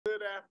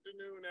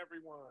afternoon,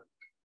 everyone.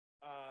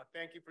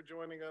 Thank you for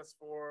joining us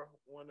for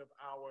one of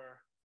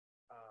our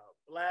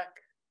Black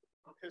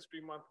History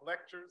Month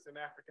lectures in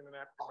African and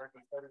African American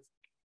Studies.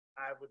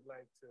 I would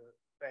like to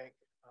thank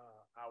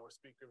our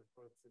speaker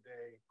for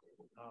today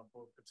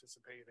for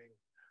participating.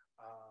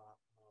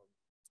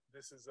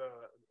 This is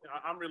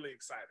I'm really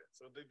excited.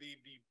 So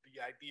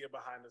the idea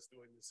behind us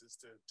doing this is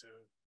to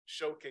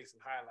showcase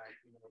and highlight,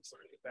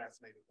 some of the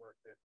fascinating work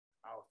that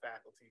our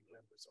faculty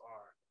members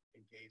are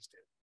engaged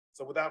in.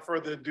 So without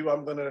further ado,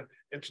 I'm going to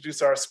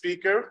introduce our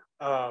speaker,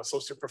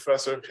 Associate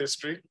Professor of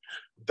History,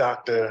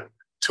 Dr.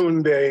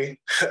 Tunde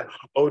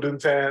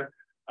Oduntan,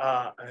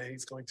 and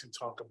he's going to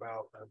talk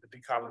about the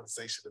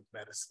decolonization of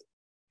medicine.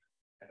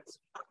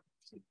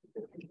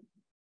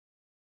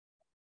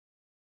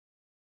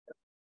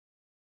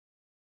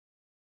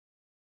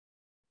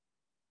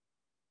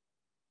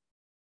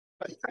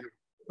 Thank you,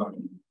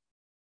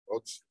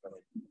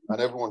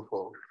 and everyone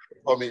for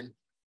coming.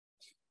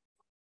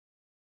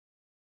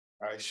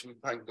 I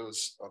should thank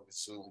those on the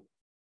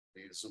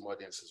Zoom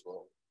audience as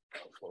well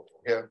for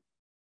here.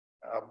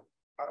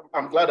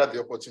 I'm glad I had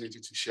the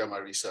opportunity to share my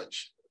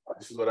research.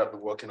 This is what I've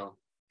been working on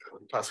for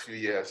the past few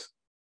years.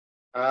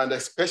 And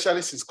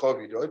especially since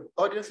COVID,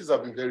 audiences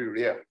have been very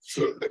rare.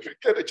 So if you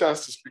get a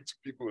chance to speak to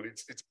people,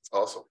 it's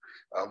awesome.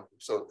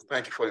 So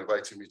thank you for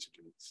inviting me to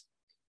do this.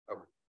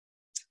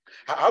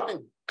 I've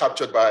been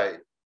captured by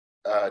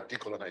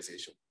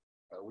decolonization,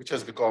 which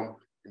has become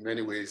in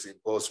many ways a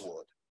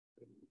buzzword.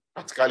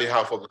 Practically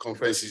half of the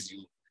conferences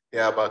you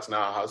hear about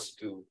now has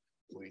to do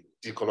with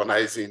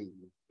decolonizing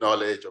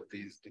knowledge of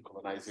these,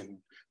 decolonizing.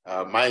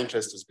 My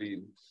interest has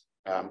been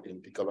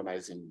in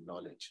decolonizing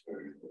knowledge.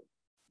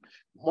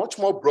 Much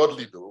more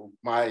broadly though,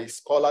 my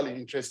scholarly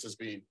interest has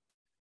been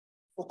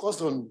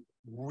focused on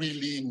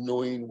really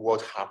knowing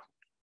what happened,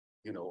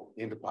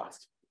 in the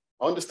past.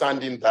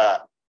 Understanding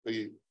that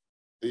the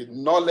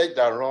knowledge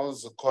that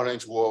runs the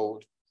current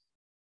world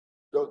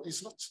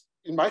is not,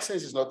 in my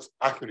sense, is not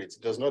accurate.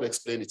 It does not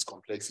explain its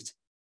complexity.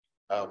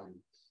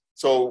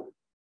 So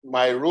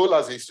my role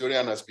as a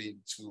historian has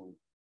been to,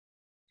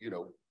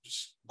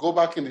 just go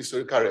back in the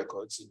historical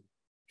records and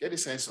get a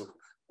sense of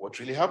what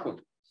really happened.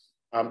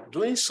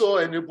 Doing so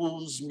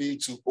enables me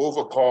to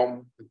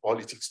overcome the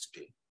politics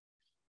today.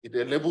 It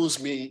enables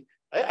me,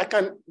 I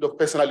can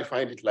personally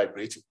find it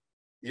liberating,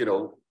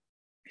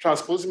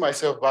 transposing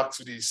myself back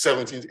to the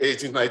 17th,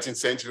 18th, 19th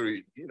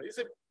century, it's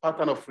a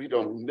pattern of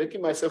freedom,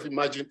 making myself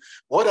imagine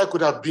what I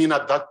could have been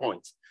at that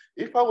point.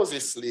 If I was a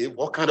slave,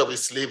 what kind of a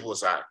slave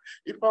was I?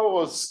 If I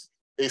was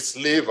a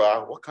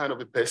slaver, what kind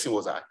of a person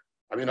was I?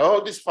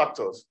 All these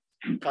factors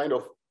kind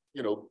of,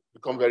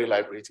 become very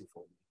liberating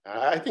for me.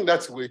 I think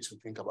that's a way to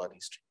think about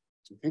history.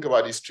 To think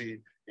about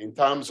history in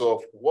terms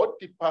of what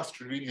the past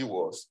really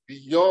was,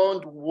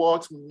 beyond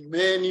what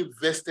many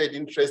vested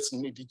interests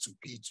needed to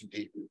be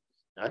today.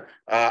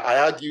 I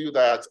argue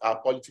that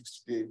our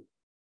politics today,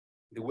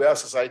 the way our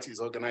society is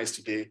organized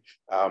today,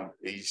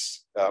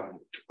 is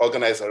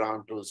organized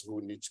around those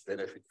who need to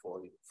benefit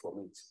from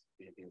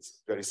it in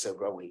very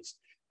several ways.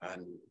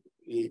 And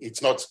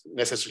it's not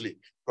necessarily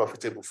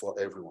profitable for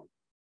everyone.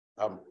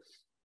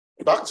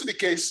 Back to the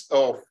case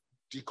of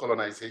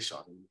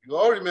decolonization. You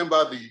all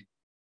remember the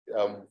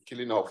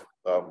killing of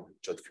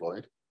George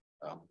Floyd.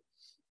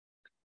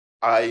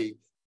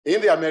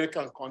 In the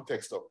American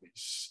context of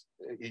this,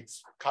 it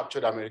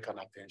captured American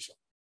attention.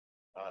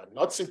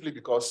 Not simply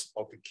because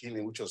of the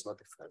killing, which was not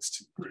the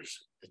first,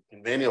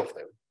 in many of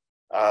them.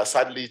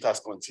 Sadly, it has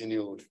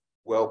continued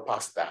well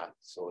past that,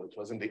 so it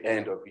wasn't the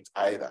end of it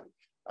either.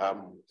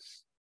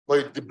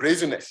 But the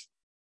brazenness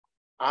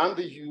and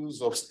the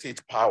use of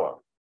state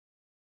power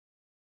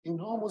in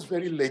almost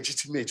very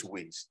legitimate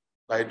ways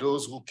by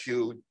those who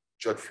killed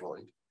George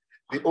Floyd.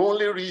 The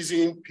only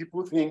reason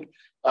people think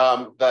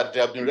that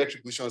there have been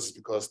retributions is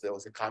because there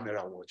was a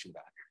camera watching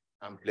that.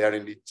 I'm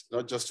blaring it,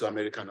 not just to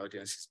American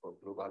audiences, but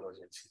global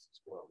audiences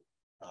as well.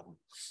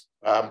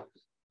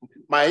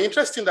 My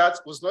interest in that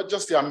was not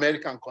just the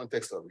American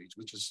context of it,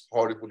 which is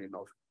horrible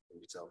enough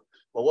in itself,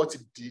 but what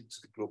it did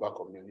to the global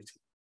community.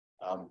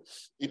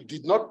 It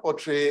did not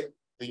portray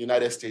the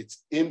United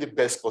States in the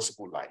best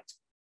possible light.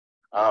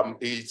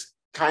 It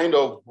kind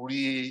of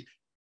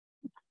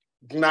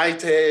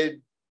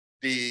reignited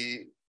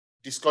the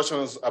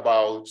discussions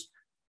about,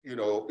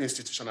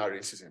 institutional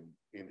racism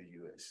in the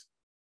US.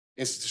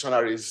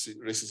 Institutional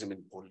racism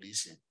in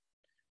policing,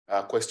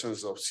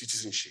 questions of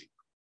citizenship,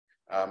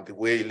 the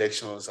way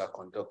elections are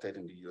conducted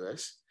in the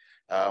US,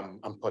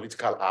 and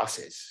political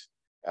access.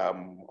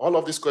 All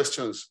of these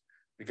questions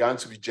began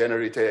to be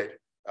generated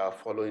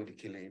following the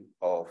killing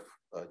of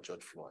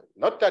George Floyd.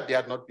 Not that they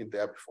had not been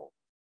there before,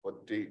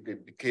 but they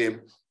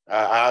became,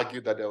 I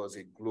argue that there was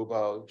a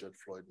global George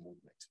Floyd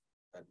movement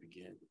that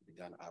began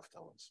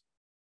afterwards.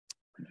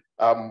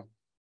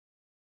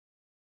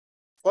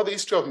 For the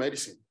history of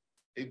medicine,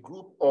 a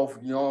group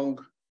of young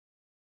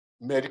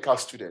medical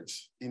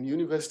students in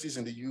universities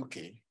in the UK,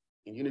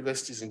 in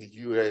universities in the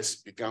US,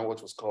 began what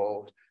was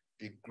called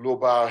the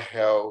Global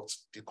Health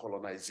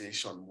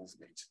Decolonization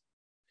Movement,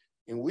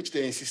 in which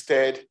they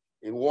insisted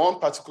in one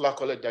particular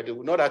college that they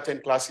would not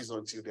attend classes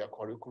until their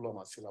curriculum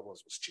and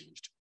syllabus was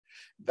changed,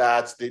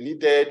 that they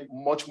needed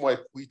much more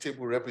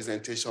equitable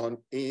representation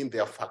in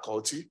their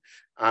faculty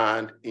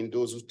and in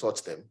those who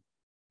taught them,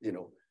 you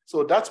know.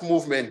 So that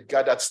movement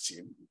gathered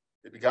steam.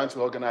 They began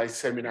to organize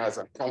seminars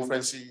and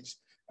conferences.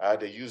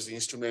 They used the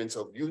instruments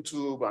of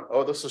YouTube and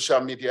other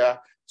social media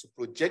to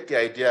project the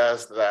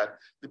ideas that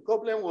the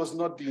problem was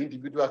not the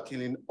individual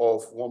killing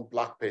of one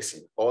Black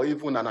person or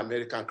even an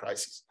American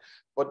crisis,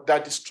 but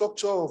that the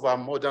structure of our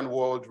modern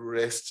world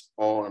rests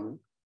on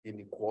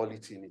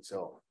inequality in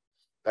itself.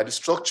 That the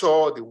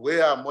structure, the way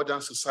our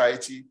modern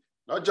society,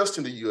 not just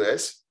in the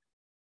US,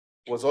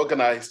 was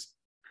organized,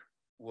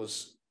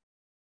 was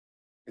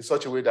in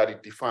such a way that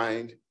it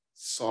defined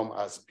some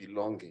as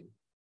belonging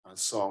and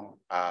some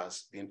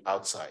as being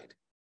outside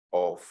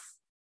of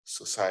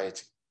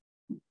society.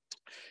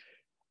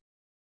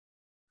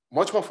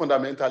 Much more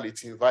fundamentally,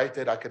 it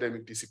invited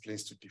academic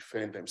disciplines to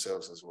defend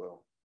themselves as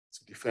well,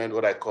 to defend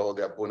what I call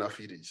their bona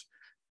fides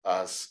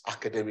as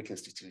academic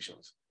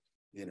institutions.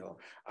 You know,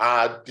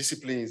 our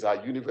disciplines,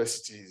 our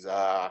universities,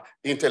 our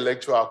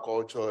intellectual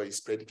culture is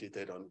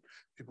predicated on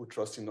people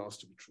trusting us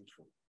to be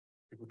truthful,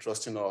 people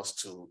trusting us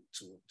to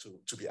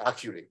be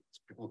accurate,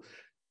 people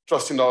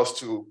trusting us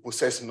to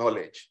possess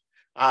knowledge.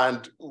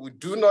 And we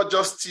do not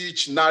just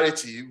teach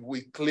narrative,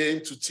 we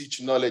claim to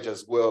teach knowledge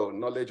as well,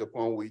 knowledge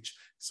upon which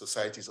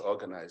society is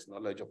organized,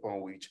 knowledge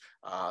upon which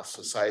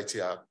society,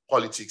 our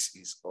politics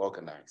is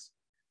organized.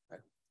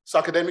 Right? So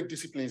academic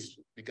disciplines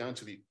began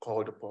to be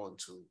called upon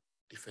to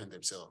defend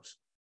themselves.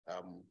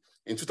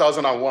 In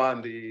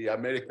 2001, the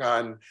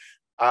American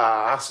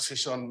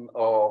Association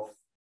of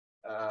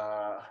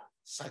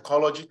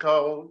Psychology,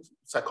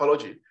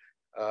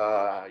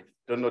 I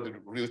don't know the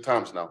real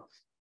terms now,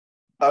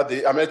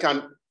 the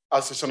American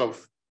Association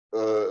of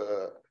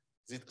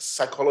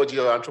Psychology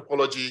or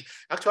Anthropology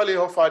actually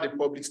offered a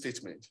public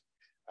statement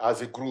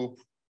as a group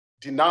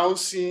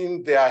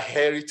denouncing their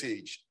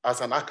heritage as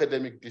an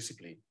academic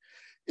discipline,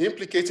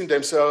 implicating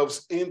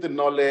themselves in the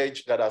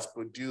knowledge that has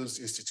produced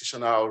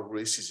institutional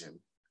racism,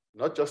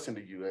 not just in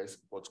the US,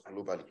 but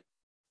globally,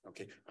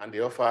 okay? And they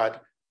offered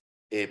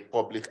a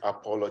public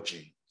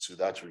apology to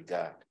that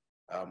regard.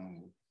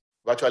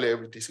 Virtually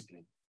every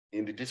discipline.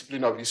 In the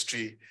discipline of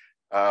history,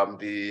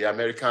 the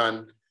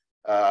American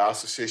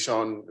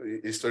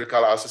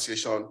Historical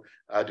Association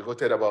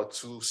devoted about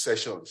 2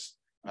 sessions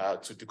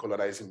to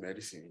decolonizing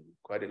medicine.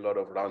 Quite a lot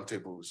of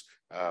roundtables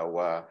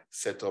were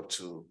set up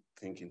to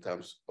think in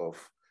terms of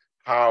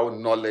how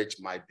knowledge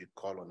might be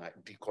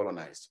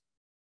decolonized.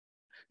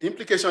 The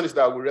implication is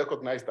that we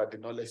recognize that the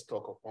knowledge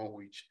stock upon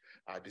which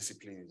our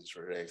disciplines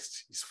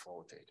rest is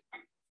faulted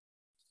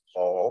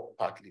or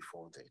partly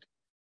faulted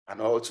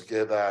and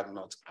altogether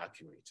not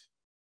accurate.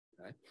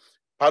 Right?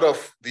 Part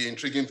of the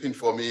intriguing thing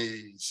for me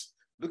is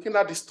looking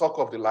at the stock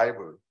of the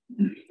library,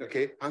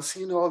 okay, and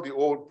seeing all the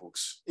old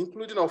books,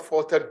 including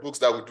unfaulted books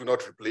that we do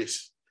not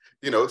replace,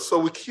 you know, so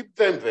we keep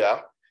them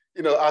there,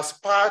 you know, as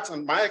part,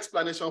 and my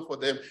explanation for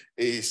them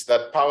is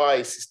that power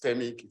is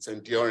systemic, it's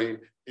enduring,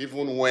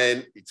 even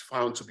when it's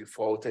found to be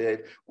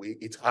faulted,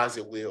 it has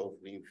a way of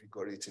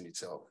reinvigorating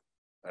itself.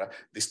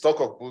 The stock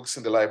of books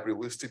in the library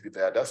will still be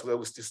there. That's where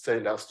we still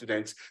send our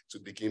students to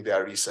begin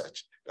their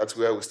research. That's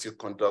where we still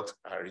conduct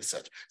our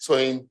research. So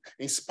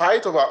in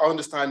spite of our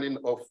understanding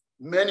of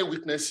many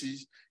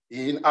weaknesses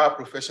in our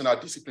professional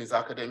disciplines,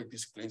 academic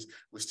disciplines,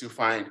 we still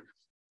find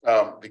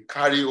the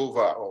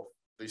carryover of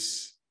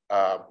these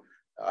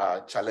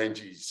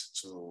challenges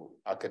to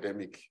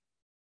academic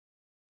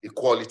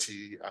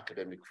equality,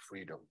 academic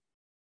freedom.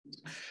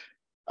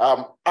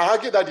 I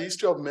argue that the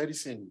history of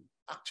medicine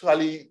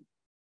actually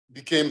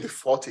became the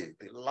forte,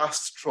 the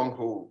last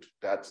stronghold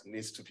that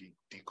needs to be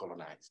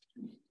decolonized.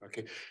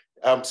 Okay,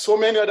 so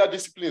many other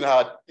disciplines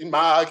had, in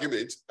my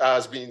argument,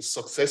 has been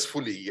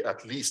successfully,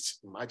 at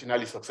least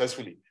marginally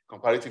successfully,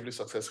 comparatively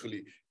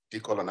successfully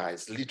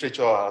decolonized.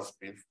 Literature has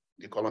been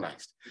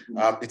decolonized.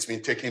 It's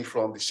been taken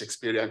from the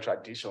Shakespearean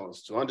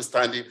traditions to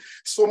understanding,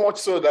 so much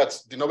so that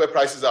the Nobel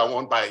Prizes are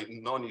won by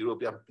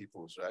non-European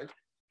peoples, right?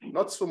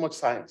 Not so much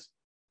science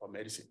or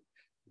medicine.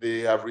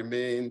 They have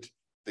remained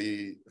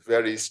the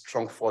very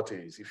strong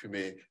fortes, if you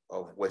may,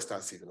 of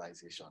Western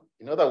civilization.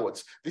 In other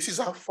words, this is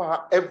how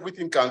far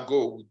everything can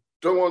go. We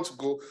don't want to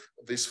go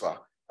this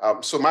far.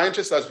 So my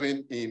interest has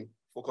been in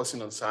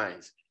focusing on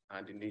science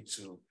and the need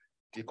to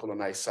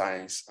decolonize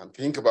science and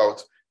think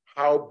about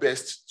how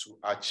best to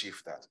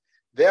achieve that.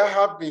 There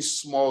have been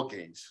small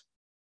gains,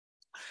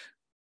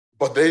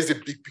 but there is a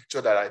big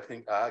picture that I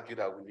argue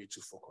that we need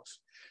to focus.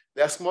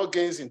 There are small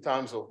gains in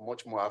terms of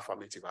much more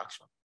affirmative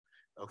action.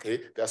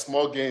 Okay, there are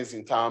small gains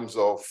in terms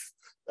of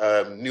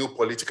new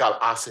political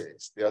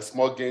assets. There are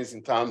small gains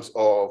in terms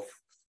of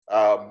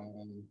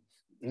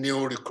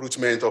new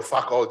recruitment of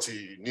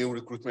faculty, new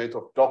recruitment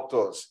of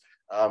doctors.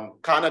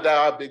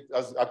 Canada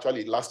has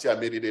actually last year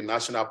made it a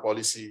national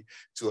policy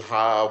to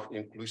have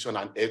inclusion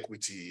and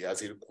equity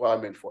as a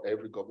requirement for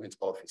every government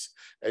office.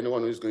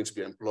 Anyone who is going to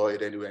be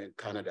employed anywhere in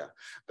Canada,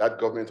 that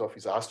government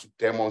office has to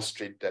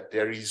demonstrate that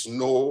there is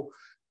no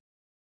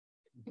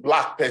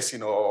Black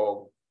person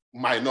or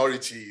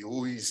minority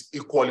who is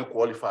equally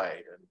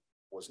qualified and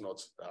was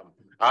not.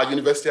 Our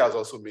university has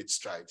also made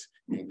strides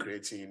in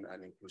creating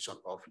an inclusion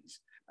office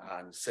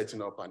and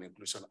setting up an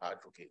inclusion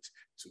advocate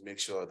to make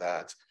sure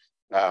that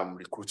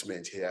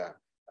recruitment here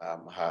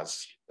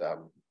has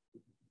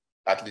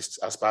at least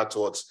aspire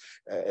towards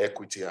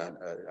equity and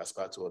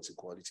aspire towards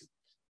equality.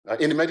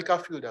 In the medical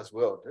field as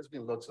well, there's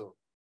been lots of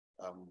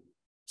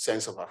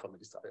sense of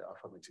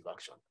affirmative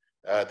action.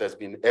 There's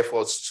been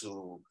efforts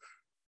to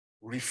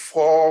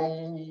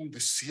reform the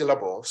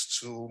syllabus,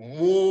 to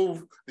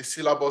move the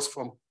syllabus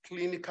from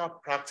clinical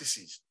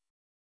practices,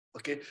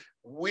 okay,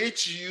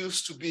 which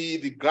used to be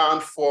the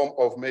grand form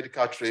of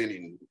medical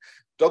training.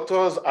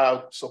 Doctors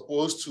are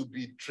supposed to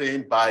be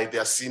trained by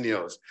their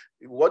seniors.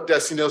 What their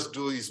seniors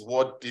do is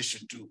what they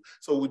should do.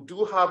 So we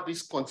do have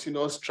this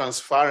continuous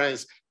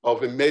transference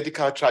of a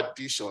medical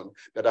tradition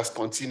that has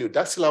continued.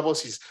 That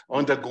syllabus is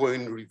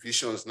undergoing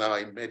revisions now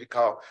in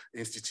medical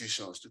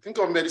institutions to think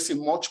of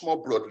medicine much more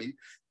broadly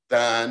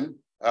than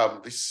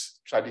this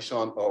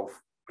tradition of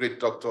great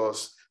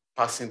doctors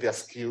passing their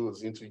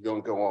skills into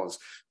younger ones.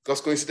 Because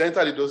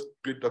coincidentally, those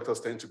great doctors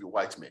tend to be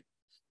white men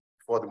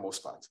for the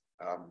most part.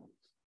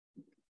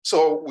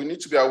 So we need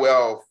to be aware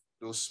of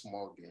those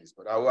small gains,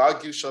 but I will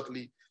argue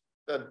shortly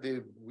that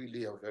they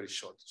really are very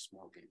short,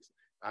 small gains,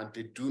 and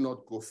they do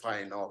not go far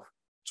enough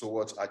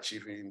towards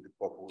achieving the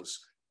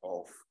purpose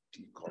of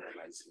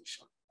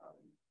decolonization.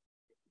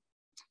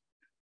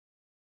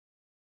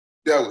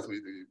 Bear with me,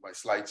 my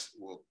slides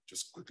will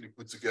just quickly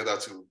put together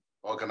to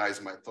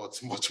organize my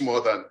thoughts much more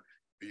than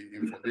be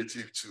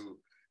informative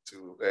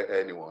to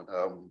anyone.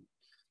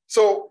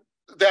 So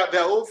there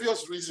are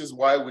obvious reasons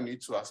why we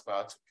need to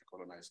aspire to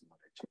decolonize knowledge.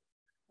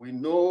 We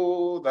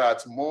know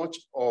that much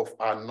of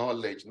our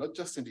knowledge, not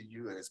just in the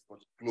US, but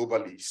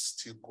globally, is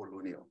still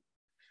colonial.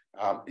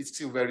 It's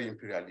still very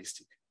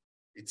imperialistic.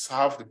 It's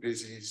half the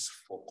basis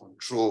for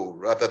control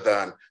rather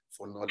than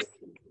for knowledge.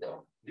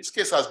 This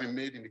case has been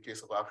made in the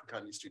case of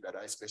African history that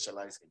I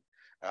specialize in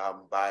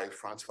by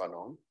Frantz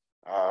Fanon.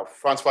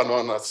 Frantz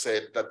Fanon has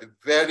said that the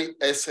very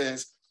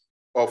essence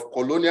of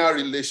colonial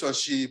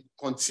relationship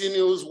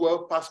continues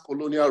well past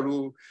colonial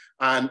rule,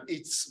 and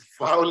it's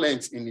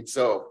violent in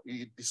itself.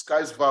 It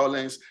describes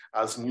violence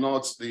as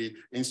not the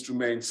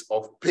instruments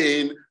of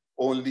pain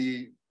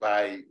only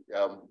by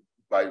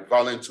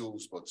violent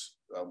tools, but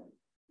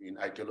in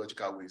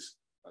ideological ways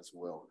as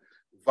well.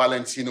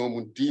 Valentino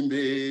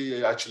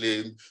Mundimbe,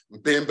 actually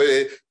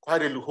Mbembe,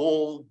 quite a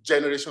whole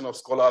generation of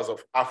scholars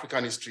of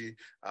African history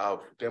have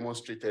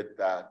demonstrated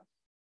that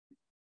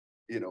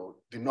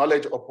the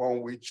knowledge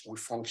upon which we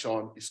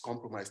function is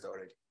compromised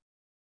already.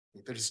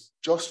 There is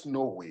just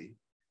no way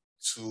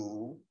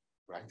to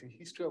write a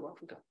history of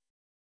Africa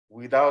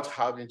without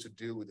having to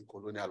deal with the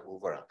colonial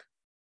overreach,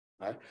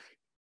 right?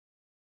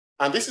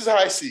 And this is how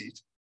I see it.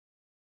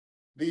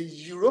 The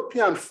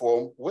European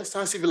form,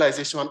 Western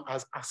civilization,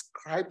 has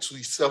ascribed to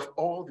itself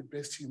all the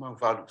best human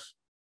values,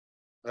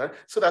 right?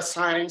 So that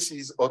science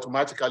is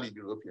automatically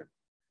European.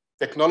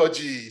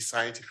 Technology is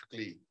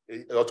scientifically,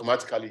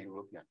 automatically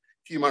European.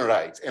 Human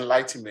rights,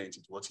 enlightenment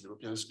is what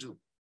Europeans do.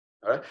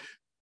 All right?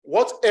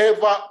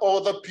 Whatever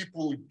other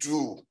people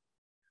do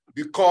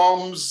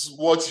becomes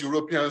what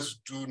Europeans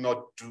do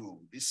not do.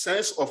 The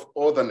sense of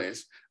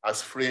otherness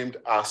as framed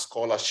as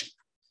scholarship.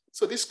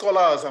 So these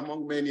scholars,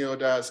 among many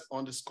others,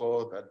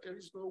 underscore that there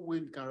is no way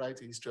you can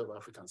write a history of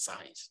African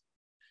science.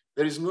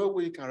 There is no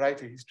way you can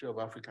write a history of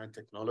African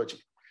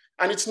technology.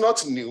 And it's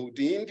not new.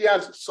 The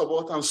Indian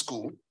subaltern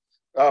school,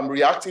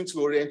 reacting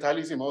to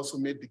Orientalism, also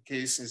made the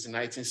case since the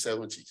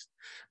 1970s,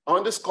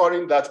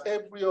 underscoring that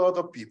every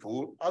other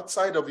people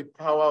outside of the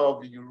power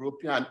of the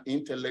European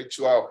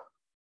intellectual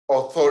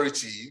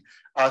authority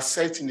are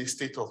set in a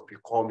state of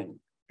becoming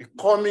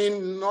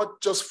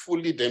not just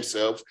fully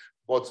themselves,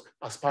 but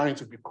aspiring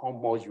to become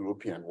more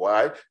European.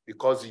 Why?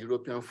 Because the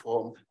European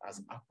form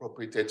has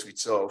appropriated to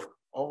itself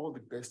all the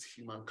best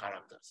human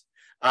characters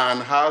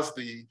and has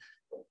the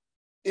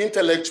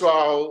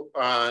intellectual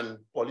and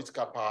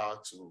political power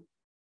to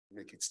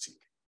make it stick,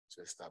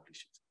 to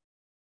establish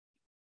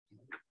it.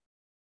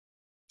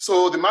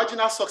 So the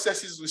marginal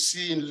successes we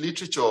see in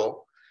literature,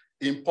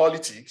 in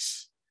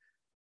politics,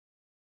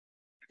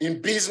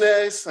 in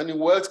business, and in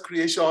wealth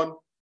creation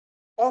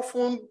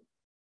often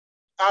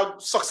are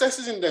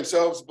successes in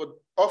themselves, but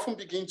often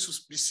begin to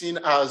be seen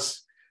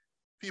as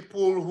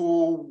people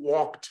who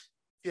worked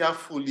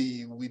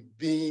carefully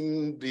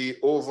within the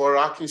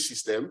overarching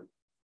system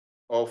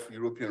of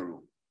European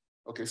rule.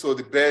 Okay, so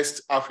the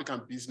best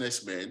African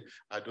businessmen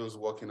are those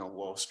working on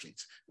Wall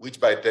Street, which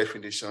by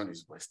definition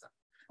is Western.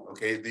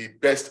 Okay, the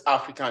best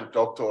African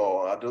doctor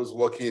are those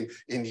working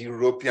in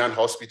European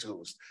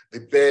hospitals.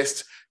 The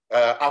best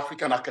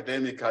African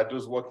academic are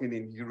those working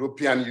in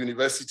European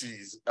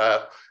universities.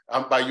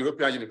 And by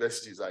European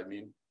universities, I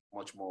mean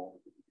much more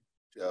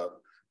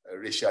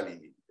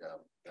racially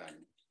than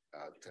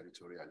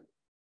territorially.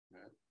 Yeah.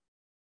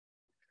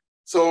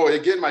 So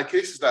again, my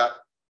case is that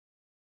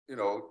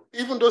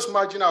even those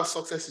marginal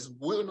successes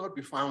will not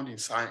be found in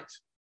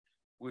science,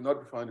 will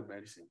not be found in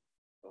medicine.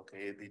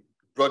 okay, the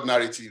broad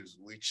narratives,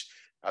 which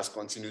has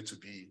continued to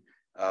be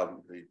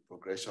the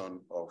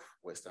progression of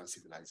Western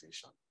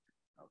civilization.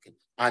 Okay.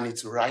 And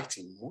it's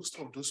writing, most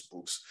of those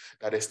books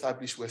that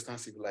established Western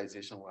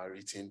civilization were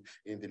written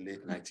in the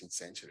late 19th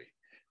century.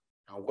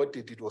 And what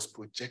they did was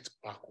project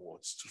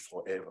backwards to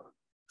forever,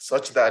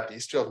 such that the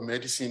history of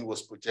medicine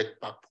was projected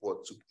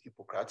backward to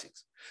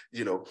Hippocrates.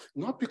 You know,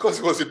 not because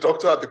he was a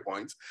doctor at the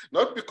point,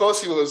 not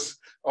because he was,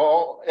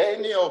 or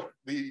any of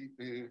the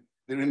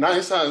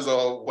Renaissance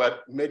or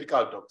what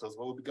medical doctors,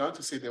 but we began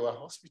to say there were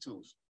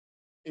hospitals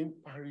in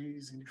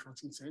Paris in the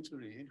 14th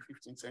century, in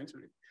the 15th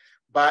century.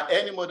 By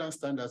any modern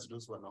standards,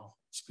 those were not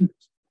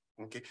hospitals.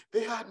 Okay,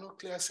 they had no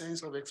clear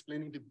sense of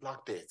explaining the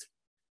Black Death.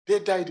 They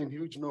died in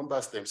huge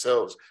numbers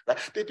themselves. Like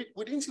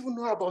we didn't even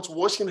know about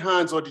washing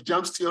hands or the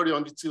germs theory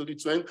until the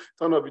turn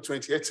of the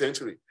 20th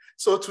century.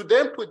 So to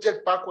then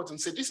project backwards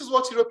and say, this is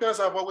what Europeans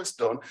have always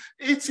done,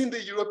 it's in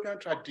the European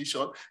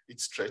tradition,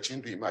 it's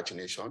stretching the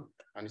imagination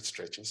and it's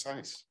stretching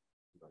science.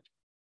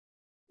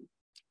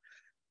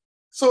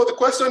 So the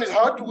question is,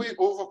 how do we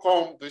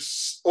overcome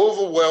this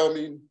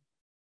overwhelming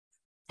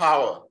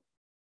power?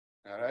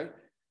 All right.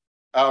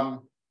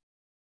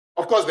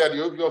 Of course, there are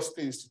the obvious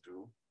things to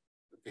do.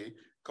 Okay.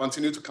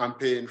 Continue to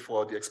campaign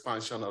for the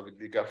expansion of the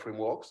legal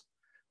framework,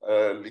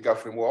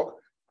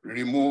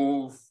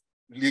 remove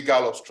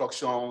legal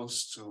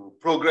obstructions to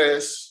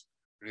progress,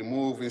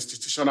 remove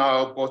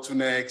institutional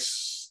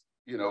bottlenecks,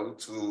 you know,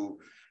 to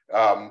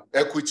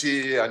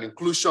equity and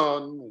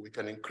inclusion. We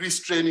can increase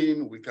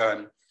training. We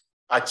can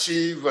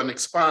achieve and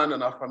expand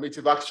on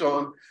affirmative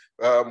action.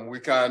 We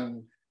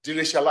can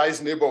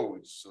deracialize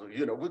neighborhoods. So,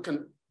 you know,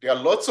 there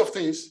are lots of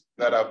things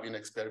that have been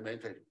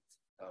experimented.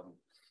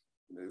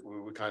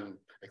 We can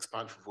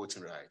expand for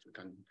voting rights. We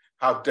can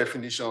have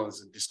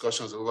definitions and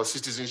discussions over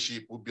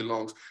citizenship, who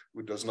belongs,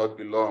 who does not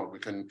belong. We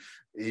can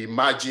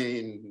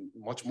imagine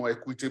much more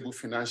equitable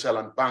financial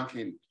and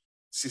banking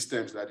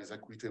systems that is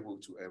equitable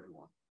to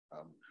everyone.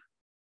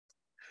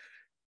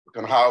 We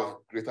can have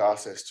greater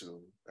access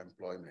to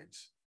employment.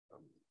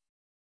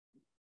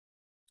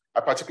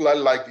 I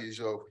particularly like the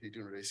issue of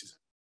hidden racism,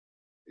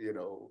 you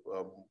know,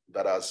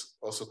 that has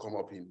also come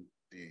up in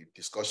the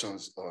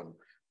discussions on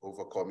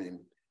overcoming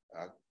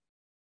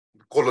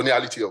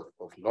coloniality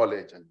of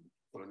knowledge and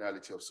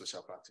coloniality of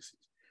social practices.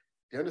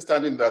 The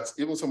understanding that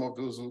even some of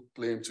those who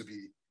claim to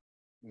be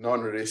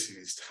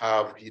non-racist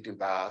have hidden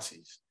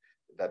biases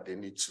that they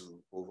need to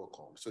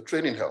overcome. So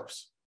training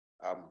helps.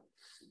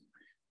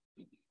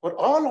 But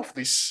all of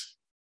this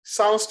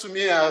sounds to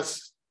me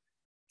as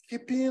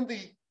keeping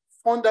the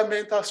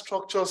fundamental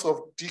structures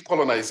of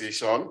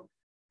decolonization.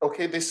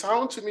 Okay, they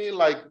sound to me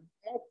like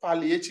more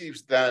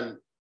palliatives than,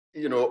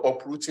 you know,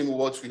 uprooting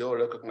what we all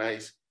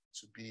recognize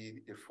to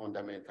be a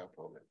fundamental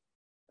problem.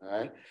 All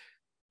right?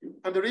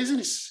 And the reason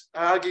is,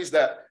 I argue, is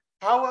that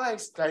power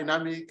is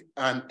dynamic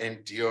and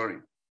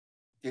enduring.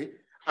 Okay?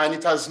 And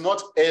it has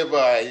not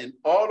ever in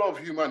all of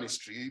human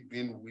history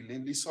been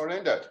willingly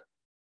surrendered.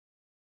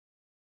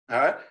 All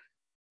right?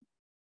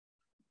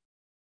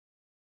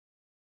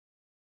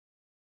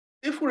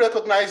 If we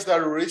recognize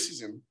that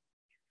racism,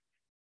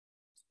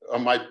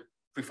 my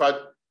preferred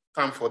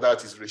term for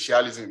that is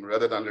racialism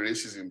rather than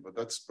racism, but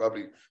that's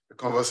probably a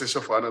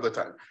conversation for another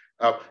time.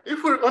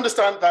 If we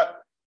understand that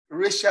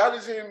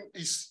racialism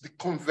is the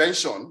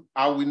convention,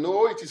 and we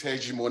know it is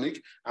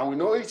hegemonic, and we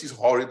know it is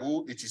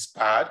horrible, it is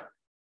bad,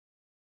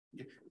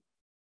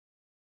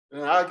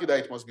 then I argue that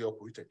it must be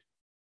uprooted.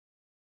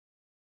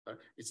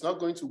 It's not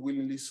going to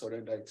willingly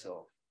surrender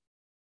itself.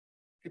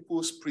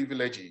 People's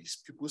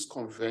privileges, people's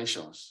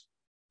conventions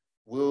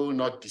will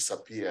not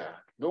disappear.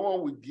 No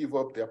one will give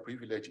up their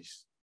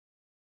privileges.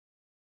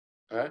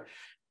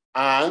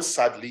 And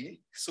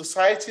sadly,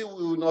 society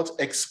will not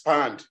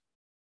expand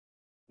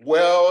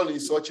well in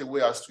such a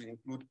way as to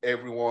include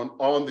everyone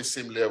on the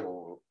same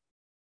level.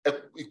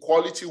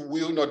 Equality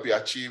will not be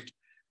achieved,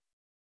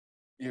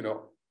 you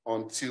know,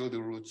 until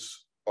the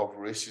roots of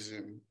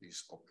racism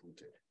is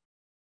uprooted.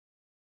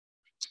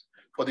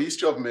 For the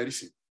history of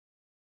medicine,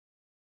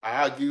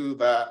 I argue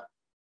that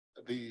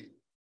the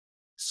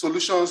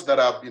solutions that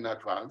have been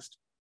advanced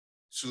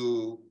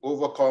to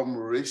overcome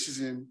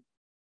racism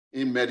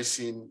in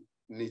medicine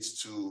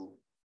needs to,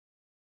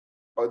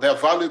 or they're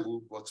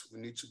valuable, but we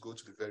need to go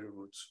to the very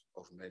roots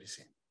of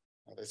medicine.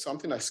 And there's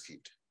something I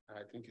skipped, and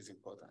I think is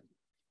important.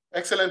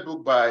 Excellent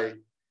book by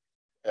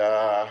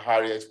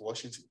Harriet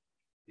Washington,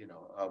 you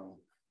know,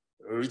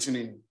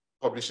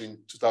 published in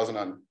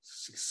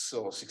 2006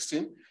 or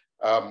 16.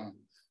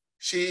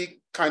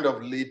 She kind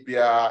of laid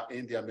bare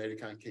in the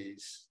American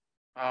case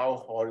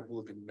how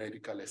horrible the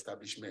medical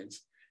establishment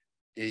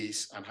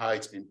is and how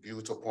it's been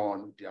built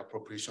upon the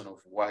appropriation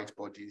of white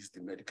bodies, the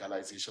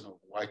medicalization of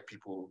white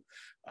people,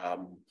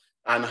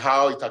 and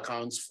how it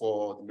accounts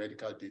for the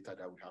medical data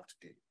that we have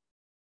today.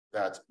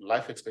 That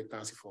life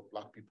expectancy for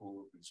Black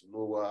people is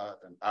lower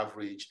than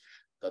average,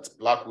 that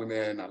Black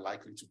women are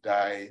likely to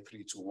die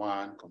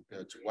 3-to-1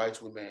 compared to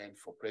white women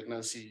for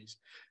pregnancies,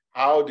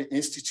 how the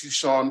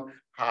institution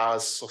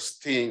has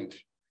sustained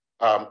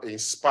in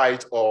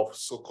spite of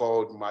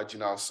so-called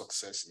marginal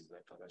successes.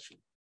 I thought I should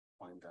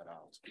point that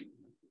out.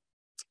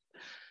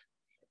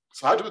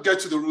 So how do we get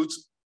to the root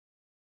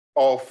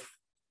of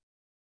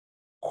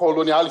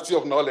coloniality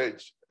of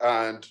knowledge?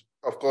 And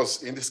of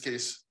course, in this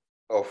case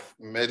of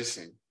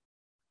medicine,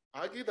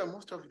 I argue that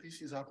most of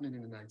this is happening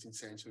in the 19th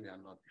century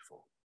and not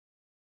before.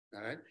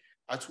 All right?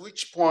 At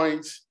which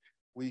point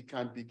we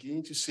can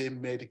begin to say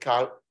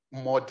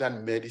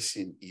modern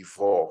medicine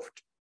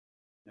evolved.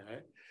 All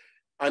right?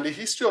 And the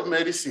history of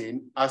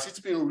medicine, as it's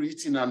been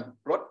written and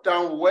brought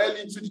down well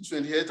into the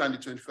 20th and the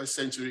 21st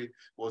century,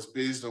 was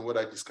based on what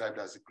I described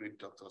as the great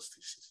doctor's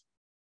thesis.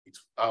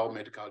 It's how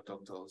medical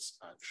doctors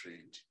are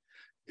trained.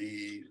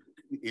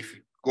 If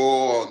you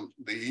go on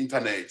the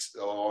internet,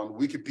 on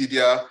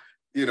Wikipedia,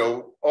 you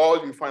know,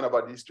 all you find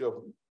about the history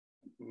of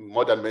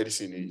modern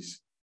medicine is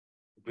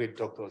great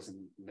doctors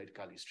in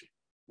medical history.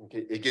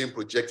 Okay, again,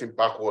 projecting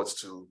backwards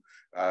to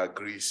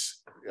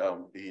Greece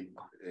in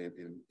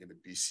the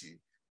BC.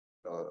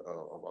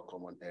 Of a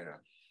common era,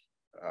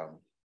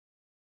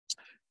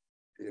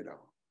 you know.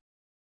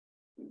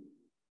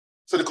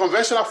 So the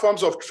conventional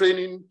forms of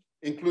training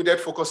included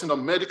focusing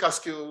on medical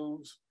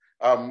skills,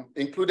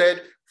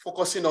 included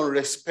focusing on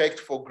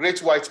respect for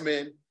great white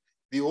men.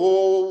 The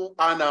whole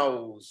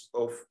annals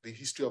of the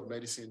history of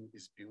medicine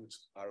is built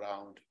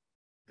around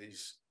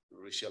this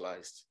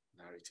racialized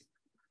narrative,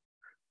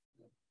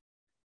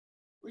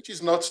 which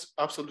is not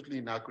absolutely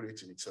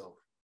inaccurate in itself.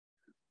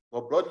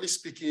 But broadly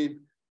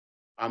speaking,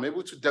 I'm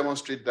able to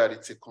demonstrate that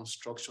it's a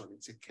construction,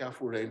 it's a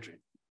careful rendering.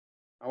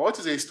 And what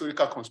is a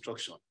historical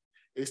construction?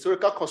 A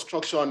historical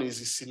construction is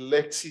a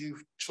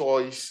selective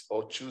choice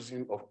or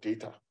choosing of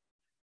data,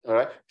 all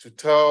right, to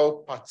tell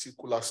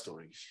particular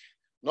stories.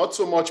 Not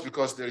so much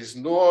because there is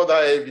no other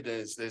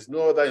evidence, there's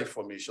no other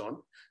information,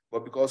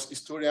 but because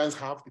historians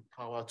have the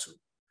power to,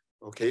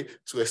 okay,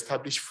 to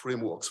establish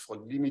frameworks for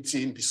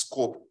limiting the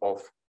scope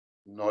of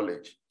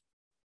knowledge.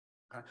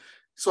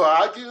 So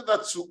I argue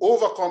that to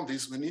overcome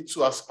this, we need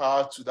to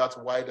aspire to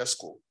that wider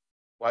scope,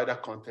 wider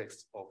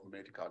context of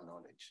medical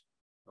knowledge.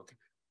 Okay,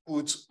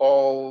 put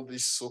all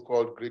these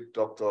so-called great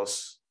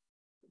doctors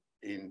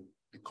in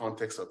the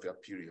context of their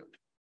period,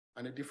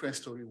 and a different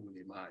story will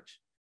emerge.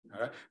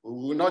 All right? We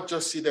will not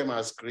just see them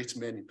as great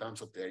men in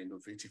terms of their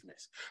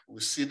innovativeness.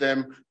 We'll see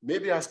them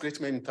maybe as great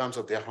men in terms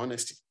of their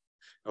honesty,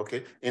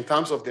 okay, in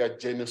terms of their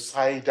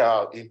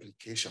genocidal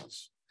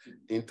implications,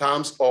 in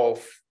terms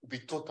of the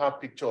total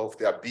picture of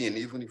their being,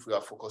 even if we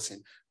are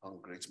focusing on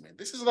great men.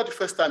 This is not the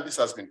first time this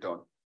has been done.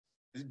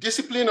 The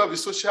discipline of the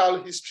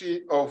social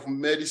history of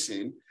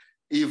medicine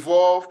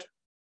evolved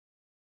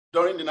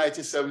during the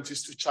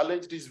 1970s to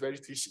challenge these very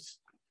theses,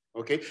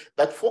 okay?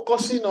 That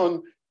focusing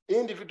on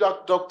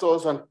individual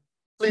doctors and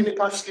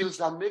clinical skills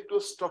that make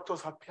those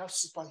doctors appear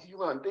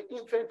superhuman. They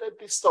invented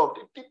this stuff,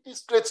 they did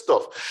this great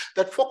stuff.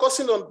 That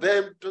focusing on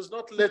them does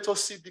not let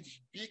us see the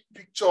big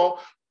picture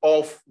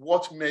of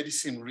what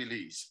medicine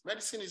really is.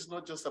 Medicine is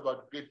not just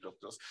about great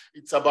doctors.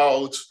 It's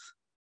about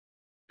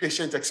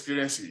patient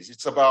experiences.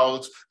 It's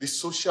about the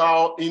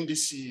social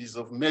indices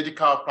of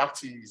medical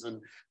practice.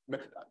 And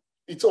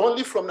it's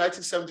only from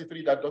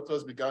 1973 that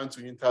doctors began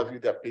to interview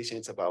their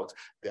patients about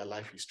their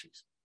life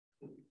histories.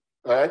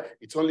 Right?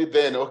 It's only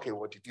then, okay,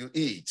 what did you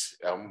eat?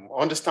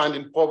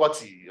 Understanding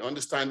poverty,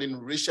 understanding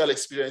racial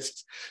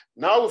experiences.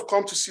 Now we've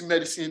come to see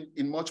medicine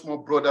in much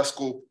more broader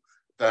scope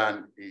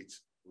than it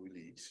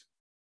really is.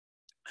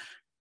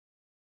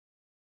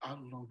 How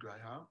long do I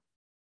have?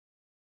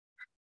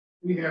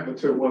 We have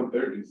until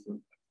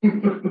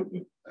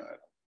 1:30.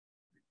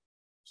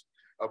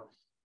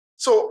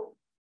 So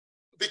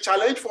the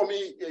challenge for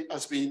me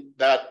has been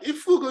that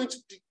if we're going to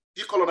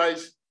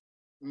decolonize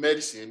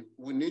medicine,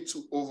 we need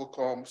to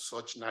overcome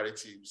such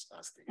narratives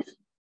as this,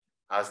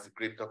 as the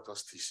great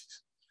doctor's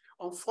thesis.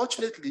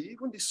 Unfortunately,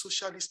 even the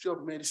social history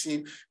of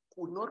medicine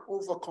could not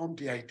overcome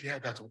the idea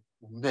that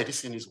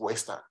medicine is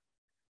Western.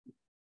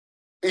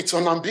 It's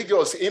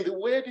unambiguous. In the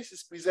way this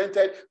is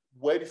presented,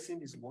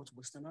 medicine is what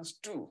Westerners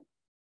do.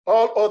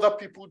 All other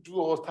people do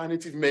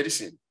alternative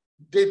medicine.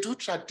 They do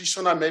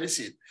traditional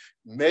medicine.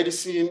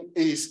 Medicine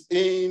is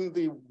in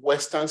the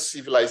Western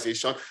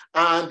civilization,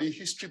 and the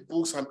history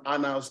books and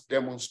annals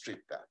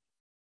demonstrate that.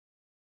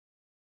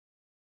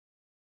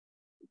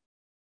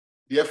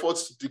 The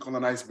efforts to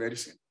decolonize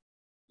medicine,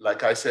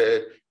 like I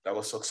said, that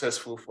was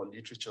successful for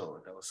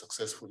literature, that was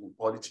successful in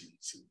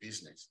politics, in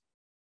business,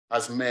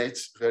 has met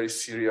very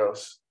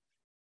serious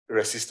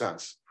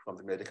resistance from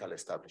the medical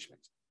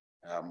establishment.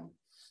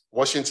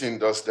 Washington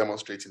does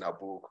demonstrate in her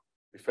book.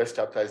 The first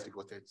chapter is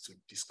devoted to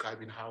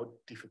describing how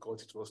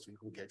difficult it was to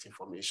even get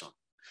information,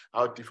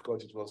 how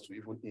difficult it was to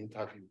even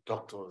interview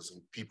doctors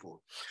and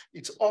people.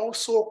 It's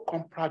also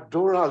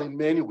compradorial in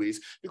many ways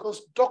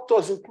because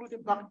doctors,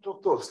 including black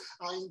doctors,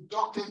 are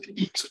inducted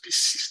into the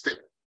system.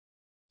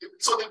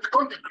 So they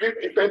become the great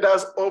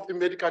defenders of the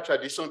medical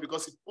tradition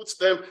because it puts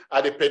them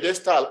at a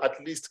pedestal,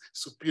 at least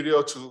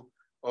superior to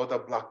other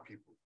black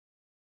people.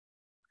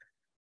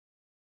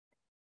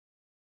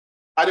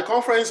 At the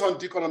conference on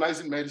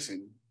decolonizing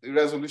medicine, the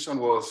resolution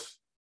was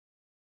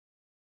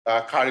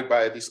carried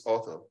by this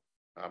author,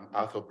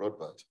 Arthur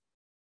Broadbent,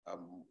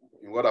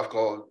 in what I've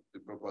called the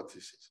Broadbent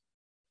thesis.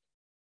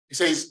 He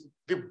says,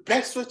 the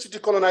best way to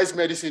decolonize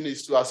medicine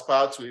is to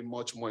aspire to a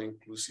much more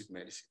inclusive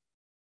medicine.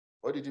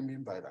 What did he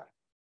mean by that?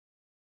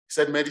 He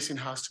said medicine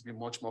has to be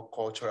much more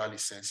culturally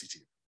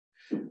sensitive.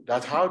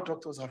 That how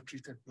doctors have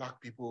treated Black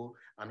people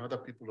and other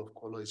people of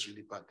color is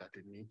really bad, that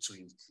they need to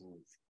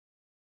improve.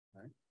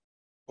 Right?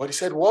 But he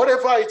said,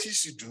 whatever it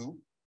is you do,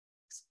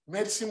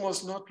 medicine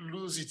must not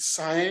lose its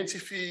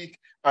scientific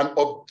and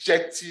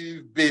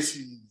objective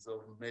basis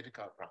of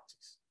medical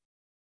practice.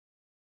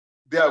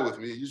 Bear with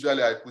me.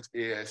 Usually I put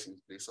AS in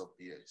place of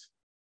BS.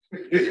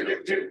 You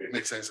know, to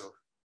make sense of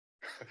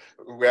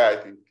where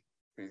I think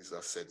things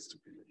are said to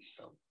be.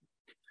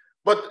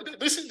 But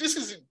this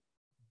is a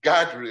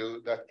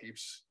guardrail that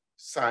keeps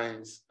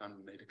science and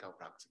medical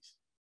practice.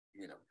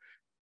 You know,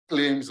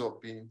 claims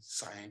of being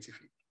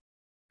scientific,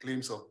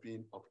 claims of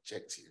being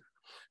objective,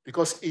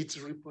 because it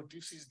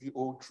reproduces the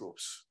old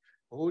tropes,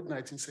 old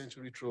 19th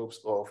century tropes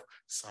of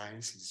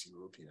science is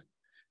European.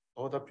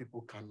 Other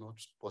people cannot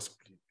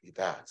possibly be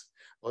that.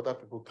 Other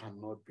people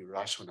cannot be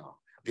rational.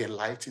 The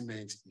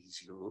Enlightenment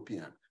is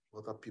European.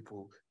 Other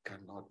people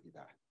cannot be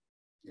that.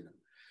 You know,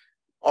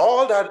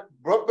 all that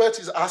Broadbent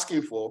is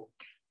asking for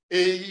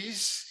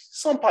is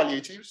some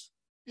palliatives.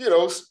 You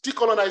know,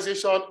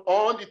 decolonization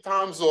on the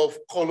terms of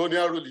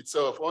colonial rule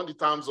itself, on the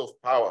terms of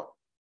power.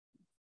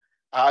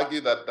 I argue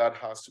that that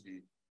has to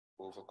be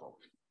overcome.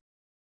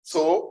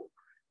 So,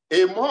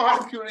 a more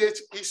accurate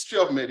history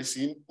of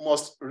medicine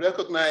must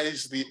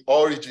recognize the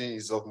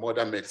origins of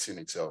modern medicine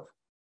itself.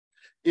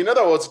 In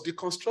other words,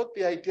 deconstruct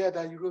the idea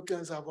that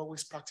Europeans have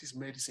always practiced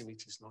medicine.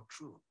 It is not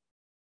true.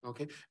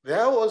 Okay?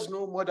 There was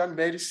no modern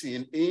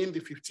medicine in the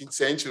 15th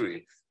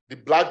century. The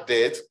Black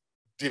Death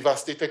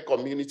devastated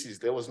communities.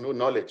 There was no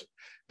knowledge.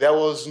 There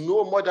was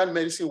no modern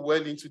medicine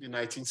well into the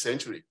 19th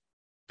century.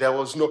 There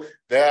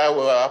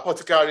were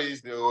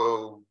apothecaries, there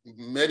were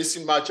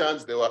medicine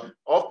merchants, there were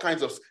all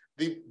kinds of.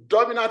 The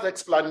dominant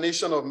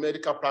explanation of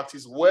medical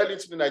practice well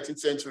into the 19th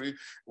century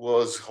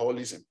was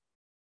holism,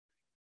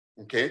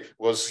 okay,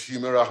 was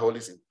humoral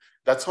holism.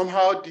 That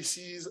somehow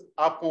disease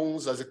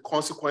happens as a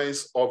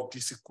consequence of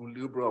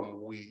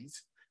disequilibrium with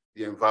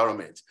the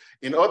environment.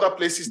 In other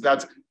places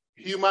that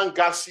human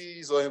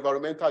gases or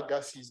environmental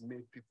gases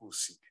make people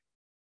sick.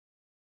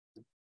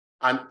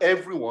 And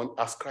everyone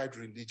ascribed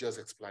religious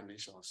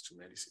explanations to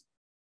medicine.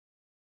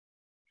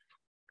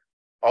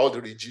 All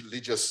the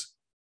religious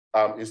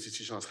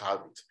institutions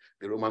have it.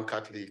 The Roman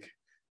Catholic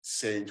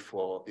saint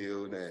for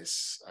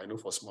illness. I know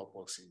for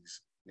smallpox is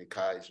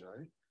Nicaise,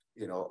 right?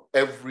 You know,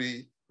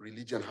 every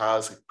religion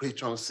has a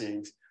patron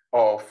saint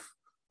of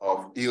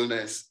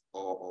illness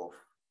or of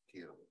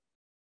cure.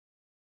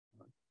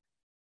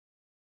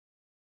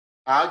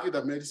 I argue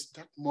that medicine,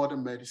 that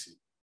modern medicine,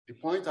 the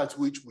point at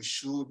which we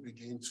should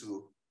begin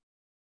to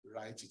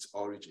write its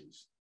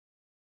origins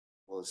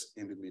was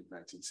in the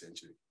mid-19th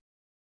century.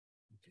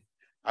 Okay.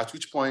 At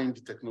which point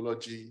the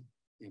technology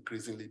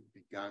increasingly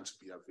began to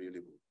be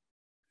available.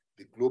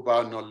 The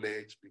global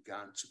knowledge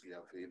began to be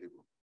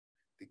available.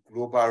 The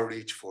global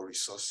reach for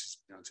resources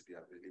began to be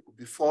available.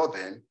 Before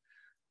then,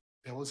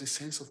 there was a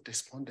sense of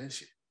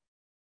despondency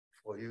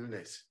for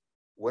illness.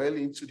 Well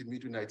into the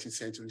middle 19th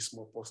century,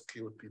 smallpox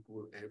killed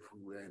people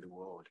everywhere in the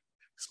world.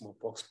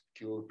 Smallpox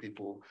killed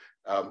people,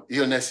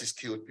 illnesses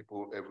killed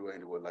people everywhere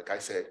in the world. Like I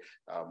said,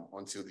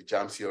 until the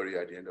germ theory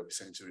at the end of the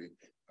century,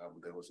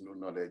 there was no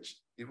knowledge,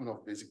 even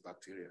of basic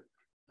bacteria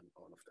and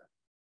all of that.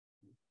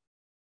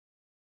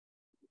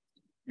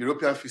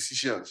 European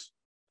physicians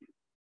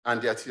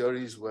and their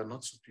theories were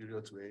not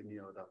superior to any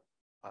other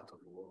part of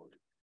the world.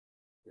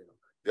 You know,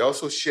 they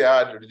also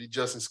shared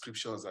religious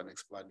inscriptions and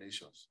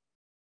explanations.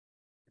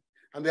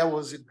 And there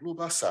was a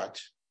global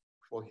search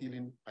for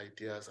healing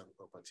ideas and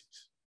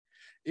properties.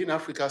 In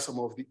Africa, some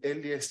of the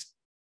earliest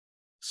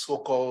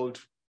so-called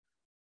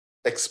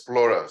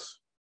explorers,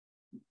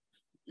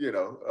 you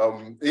know,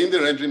 in the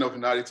rendering of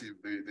narrative,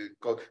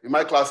 in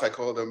my class, I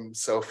call them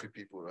selfie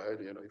people, right?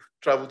 You know, if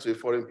you travel to a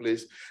foreign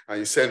place and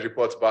you send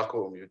reports back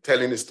home, you're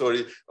telling a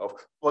story of,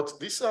 but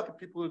these are the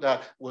people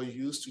that were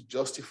used to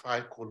justify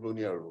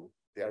colonial rule.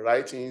 Their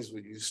writings were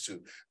used to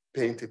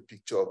paint a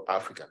picture of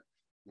Africa,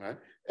 right?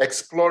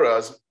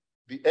 Explorers,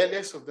 the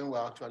earliest of them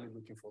were actually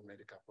looking for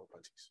medical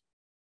properties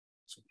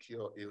to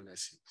cure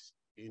illnesses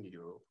in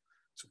Europe,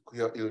 to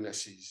cure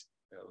illnesses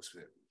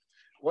elsewhere.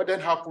 What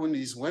then happened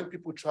is when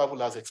people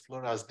travel as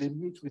explorers, they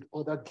meet with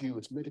other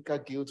guilds. Medical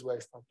guilds were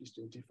established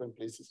in different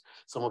places.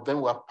 Some of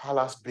them were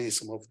palace-based.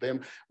 Some of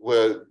them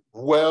were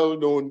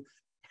well-known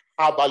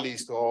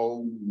herbalists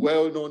or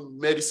well-known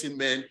medicine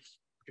men.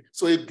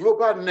 So a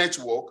global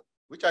network,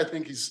 which I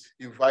think is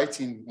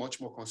inviting much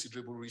more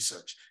considerable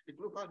research. A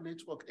global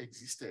network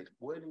existed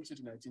well into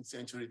the 19th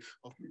century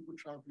of people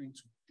traveling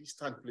to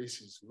distant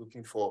places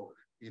looking for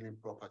healing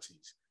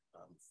properties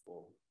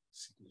for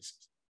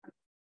sicknesses.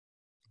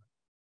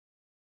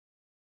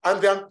 And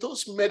then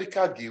those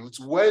medical guilds,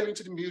 well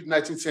into the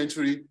mid-19th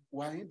century,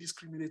 were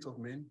indiscriminate of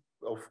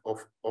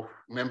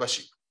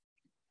membership.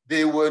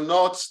 They were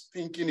not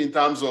thinking in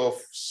terms of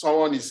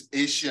someone is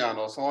Asian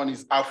or someone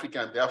is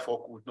African,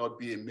 therefore could not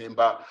be a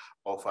member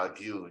of a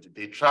guild.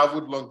 They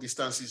traveled long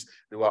distances,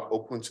 they were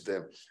open to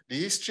them. The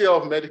history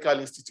of medical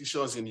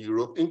institutions in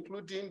Europe,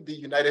 including the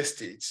United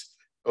States,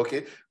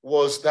 okay,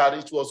 was that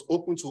it was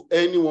open to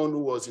anyone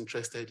who was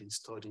interested in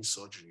studying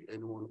surgery,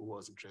 anyone who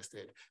was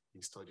interested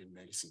in studying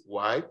medicine.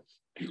 Why?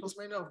 Because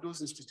many of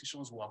those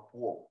institutions were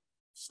poor.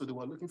 So they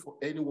were looking for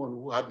anyone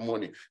who had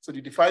money. So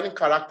the defining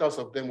characters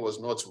of them was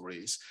not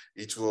race,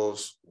 it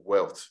was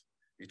wealth,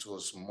 it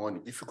was money.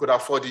 If you could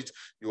afford it,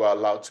 you were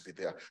allowed to be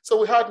there.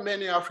 So we had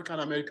many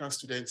African-American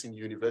students in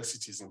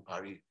universities in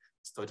Paris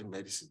studying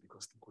medicine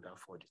because they could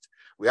afford it.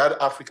 We had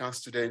African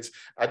students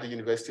at the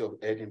University of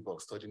Edinburgh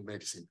studying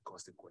medicine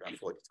because they could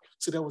afford it.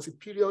 So there was a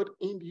period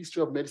in the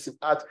history of medicine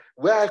at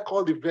where I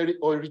call the very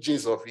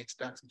origins of it,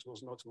 that it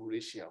was not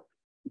racial.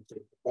 It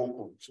was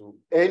open to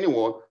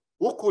anyone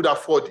who could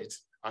afford it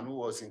and who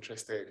was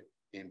interested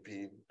in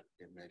being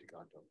a medical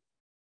doctor.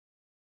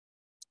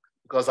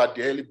 Because at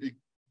the early big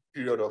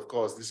period, of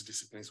course, these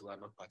disciplines were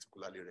not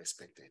particularly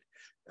respected.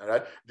 All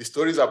right. The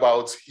stories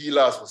about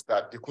healers was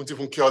that they couldn't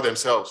even cure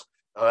themselves.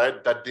 All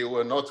right, that they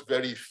were not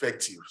very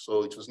effective.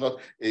 So it was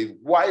not a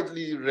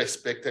widely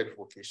respected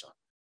vocation.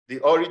 The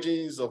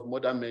origins of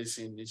modern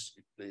medicine needs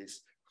to be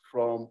placed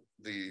from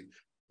the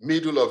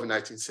middle of the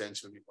 19th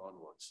century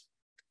onwards.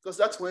 Because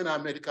that's when our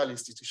medical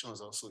institutions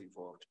also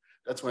evolved.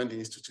 That's when the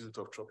Institute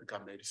of Tropical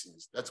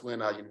Medicines, that's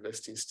when our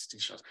university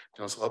institutions,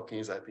 Johns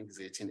Hopkins, I think is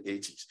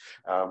 1880s.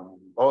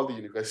 All the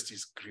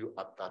universities grew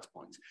at that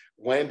point.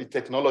 When the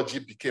technology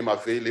became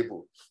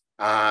available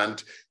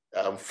and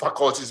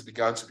faculties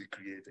began to be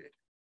created,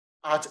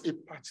 at a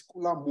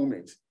particular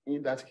moment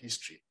in that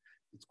history,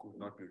 it could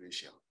not be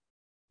racial.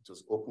 It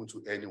was open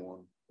to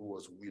anyone who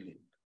was willing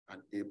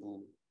and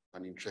able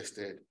and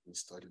interested in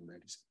studying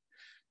medicine.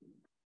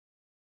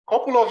 A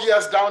couple of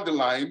years down the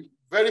line,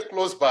 very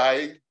close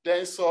by,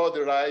 then saw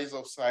the rise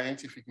of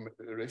scientific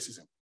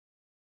racism,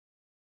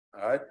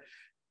 all right,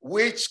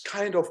 which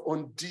kind of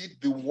undid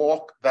the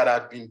work that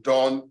had been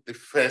done the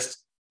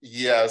first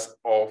years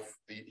of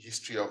the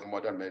history of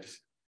modern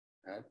medicine.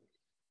 Right?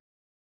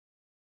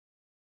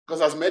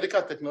 Because as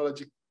medical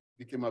technology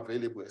became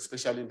available,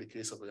 especially in the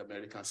case of the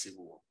American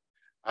Civil War,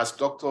 as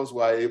doctors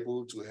were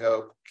able to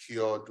help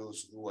cure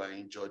those who were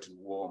injured in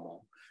war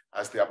more,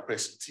 as their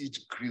prestige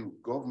grew,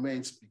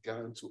 governments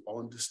began to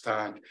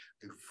understand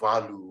the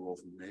value of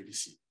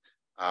medicine,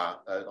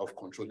 of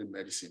controlling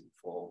medicine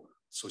for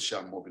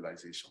social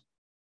mobilization.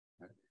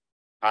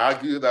 I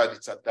argue that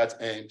it's at that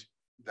end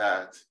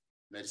that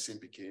medicine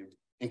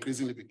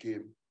increasingly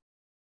became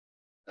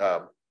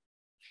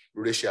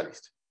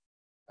racialist,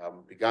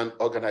 began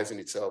organizing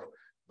itself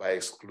by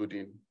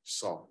excluding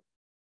some.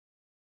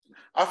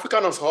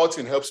 African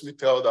Halting helps me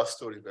tell that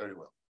story very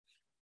well.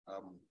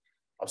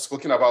 I've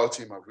spoken about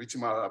him, I've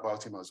written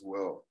about him as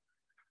well.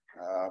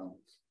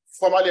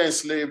 Formerly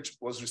enslaved,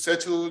 was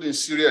resettled in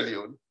Sierra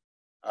Leone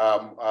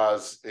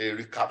as a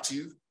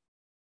recaptive.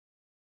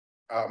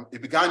 He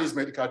began his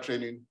medical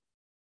training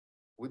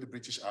with the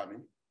British Army,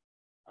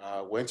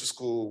 went to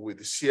school with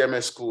the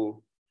CMS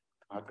school,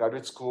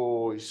 graduate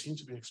school. He seemed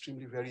to be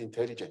extremely very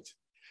intelligent.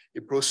 He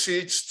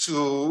proceeds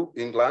to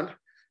England,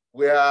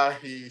 where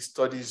he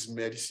studies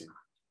medicine.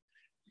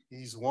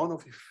 He's one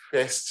of the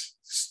first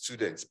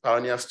students,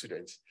 pioneer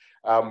students.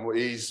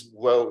 He's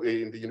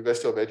in the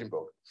University of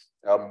Edinburgh.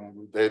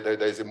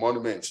 There is a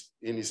monument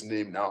in his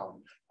name now.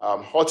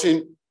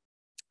 Halting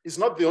is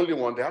not the only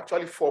one. There are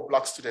actually 4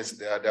 Black students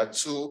there. There are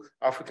 2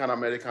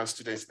 African-American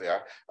students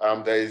there.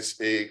 There is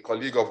a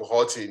colleague of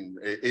Halting,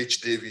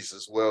 H. Davis,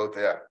 as well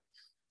there.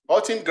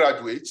 Halting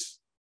graduates.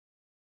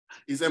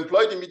 He's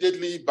employed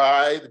immediately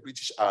by the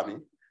British Army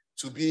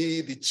to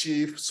be the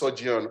chief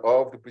surgeon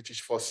of the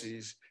British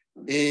forces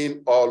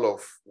in all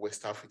of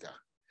West Africa.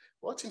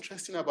 What's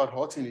interesting about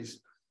Halting is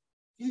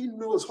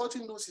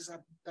Halting knows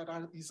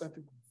that he's at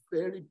the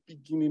very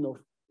beginning of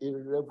a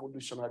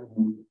revolutionary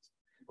movement.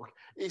 Okay.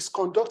 He's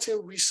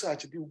conducting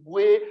research the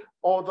way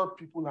other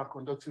people are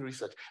conducting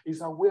research.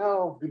 He's aware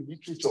of the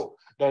literature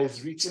that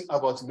is written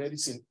about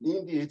medicine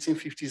in the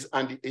 1850s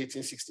and the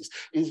 1860s.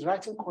 He's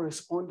writing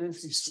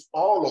correspondences to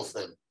all of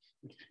them.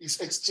 He's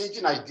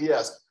exchanging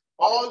ideas.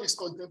 All his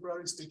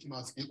contemporaries take him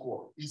as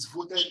equal. He's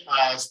voted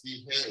as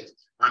the head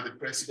and the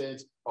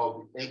president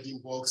of the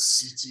Edinburgh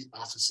City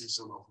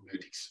Association of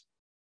Medics.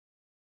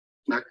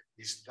 Like,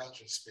 he's that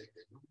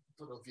respected. Nobody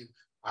thought of him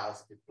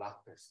as a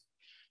Black person.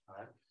 All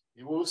right?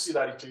 You will see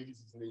that he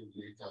changes his name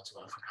later to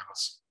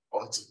Africans.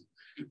 Halting.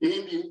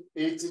 In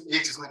the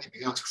 1880s, when he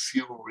began to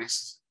feel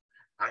racism.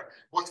 Right?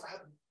 But at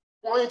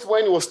the point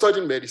when he was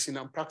studying medicine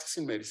and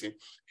practicing medicine,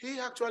 he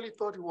actually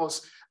thought he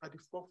was at the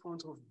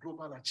forefront of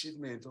global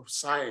achievement of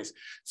science.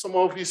 Some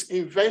of his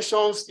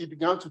inventions, he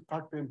began to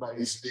tag them by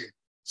his name.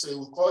 So he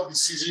would call the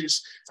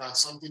scissors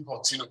something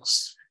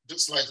Haltinus,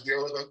 just like the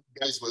other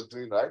guys were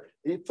doing, right?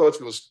 He thought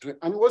he was doing,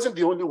 and he wasn't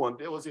the only one.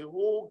 There was a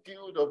whole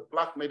guild of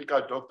Black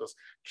medical doctors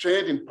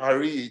trained in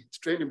Paris,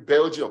 trained in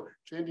Belgium,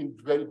 trained in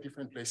very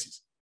different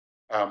places,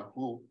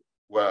 who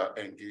were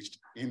engaged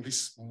in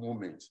this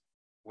moment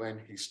when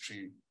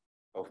history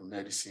of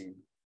medicine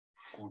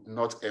could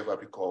not ever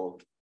be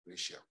called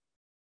racial.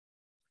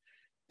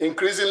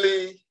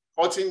 Increasingly,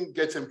 Horton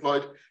gets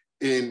employed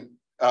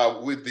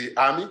with the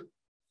army.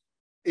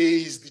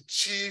 He is the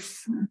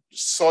chief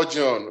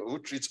surgeon who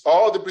treats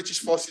all the British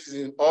forces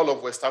in all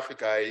of West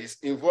Africa. He's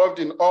involved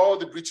in all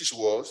the British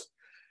wars.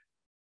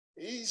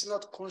 He's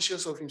not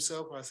conscious of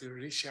himself as a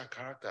racial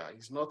character.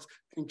 He's not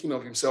thinking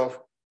of himself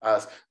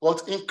as,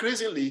 but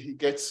increasingly he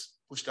gets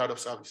pushed out of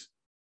service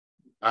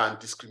and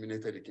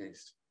discriminated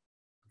against.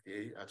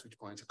 Okay, at which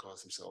point he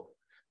calls himself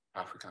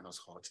African as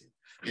Horton.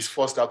 He's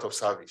forced out of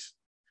service.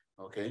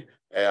 Okay,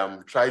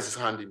 tries his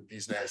hand in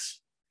business,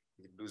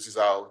 he loses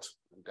out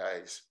and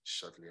dies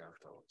shortly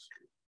afterwards.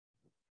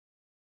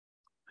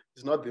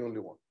 He's not the only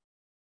one.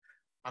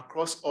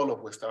 Across all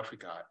of West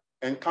Africa,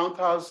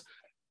 encounters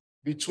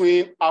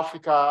between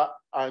Africa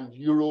and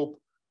Europe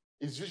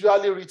is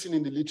usually written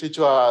in the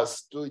literature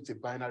as though it's a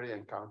binary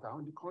encounter.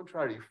 On the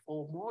contrary,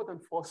 for more than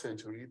 4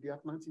 centuries, the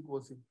Atlantic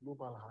was a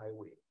global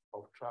highway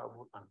of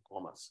travel and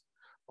commerce.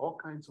 All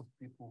kinds of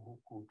people who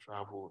could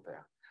travel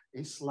there.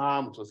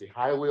 Islam, it was a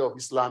highway of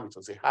Islam. It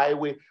was a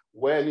highway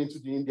well into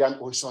the Indian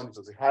Ocean. It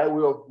was a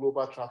highway of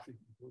global traffic,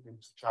 including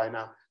to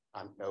China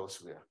and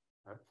elsewhere.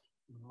 Right?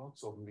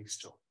 Lots of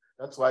mixture.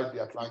 That's why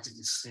the Atlantic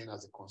is seen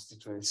as a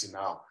constituency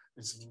now.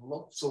 There's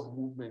lots of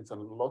movements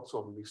and lots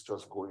of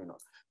mixtures going on.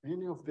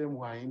 Many of them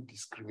were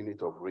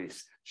indiscriminate of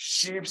race.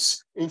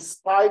 Ships, in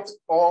spite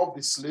of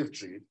the slave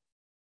trade,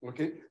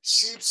 okay,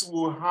 ships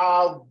will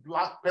have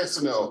Black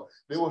personnel.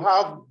 They will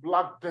have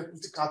Black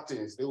deputy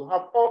captains. They will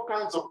have all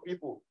kinds of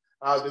people.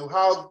 They will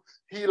have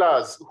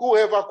healers.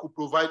 Whoever could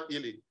provide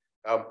healing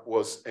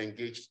was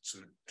engaged to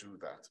do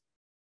that.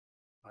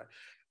 Right.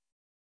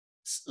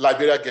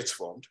 Liberia gets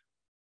formed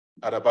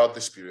at about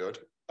this period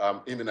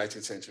in the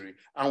 19th century,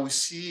 and we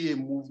see a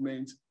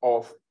movement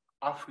of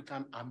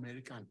African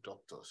American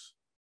doctors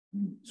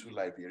to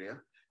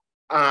Liberia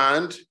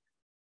and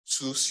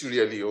to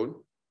Sierra Leone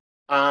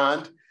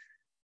and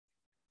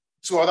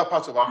to other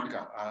parts of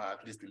Africa,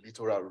 at least the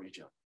littoral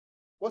region.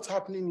 What's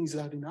happening is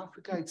that in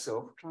Africa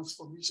itself,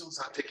 transformations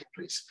are taking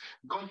place.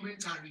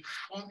 Governments are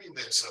reforming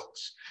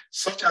themselves,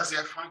 such as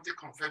the Ashanti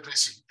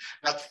Confederacy,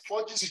 that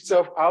forges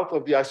itself out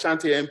of the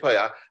Ashanti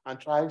Empire and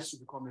tries to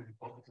become a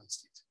republican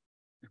state.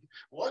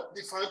 What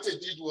the Ashanti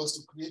did was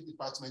to create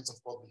departments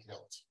of public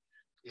health.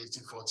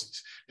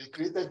 1840s. They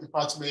created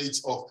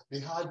departments of,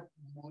 they had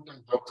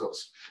modern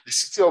doctors. The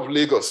city of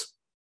Lagos,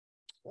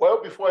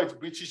 well before its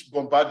British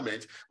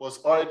bombardment,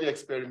 was already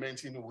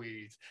experimenting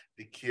with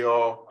the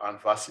cure and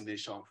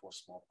vaccination for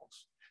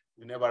smallpox.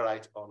 We never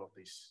write all of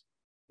this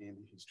in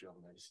the history of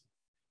medicine.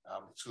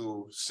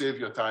 To save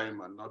your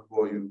time and not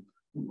bore you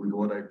with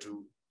what I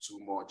do too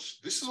much,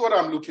 this is what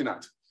I'm looking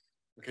at.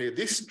 Okay,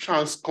 this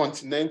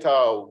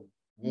transcontinental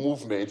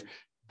movement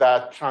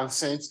that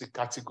transcends the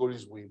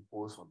categories we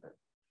impose on them.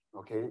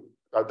 Okay,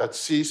 that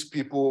sees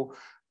people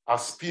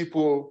as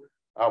people.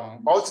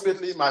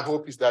 Ultimately, my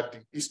hope is that the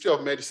history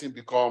of medicine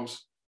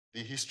becomes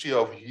the history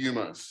of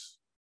humans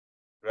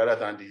rather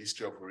than the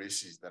history of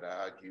races that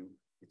I argue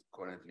it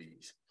currently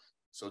is.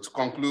 So to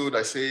conclude,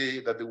 I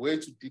say that the way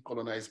to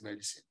decolonize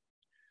medicine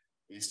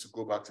is to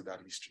go back to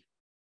that history,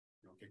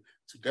 okay,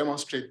 to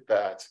demonstrate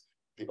that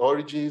the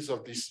origins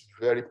of this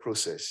very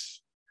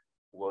process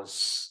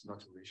was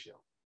not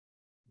racial,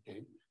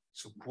 okay,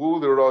 to pull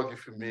the rug,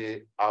 if you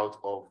may, out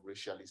of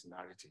racialist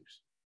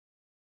narratives.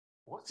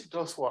 What it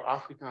does for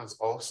Africans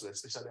also,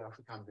 especially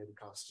African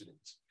medical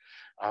students,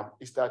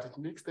 is that it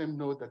makes them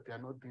know that they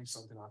are not doing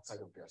something outside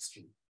of their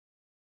stream,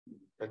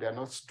 that they are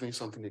not doing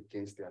something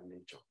against their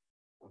nature.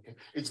 Okay?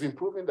 It's been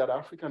proven that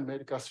African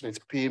medical students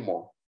pay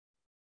more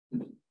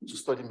to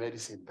study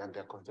medicine than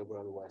their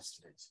contemporary white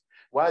students.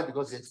 Why?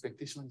 Because the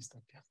expectation is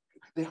that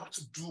they have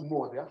to do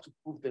more, they have to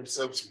prove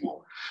themselves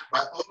more, by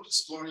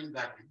underscoring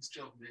that the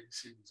history of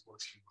medicine is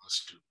what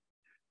humans do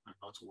and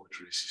not what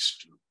races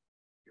do.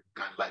 It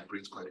can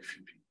liberate quite a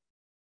few people.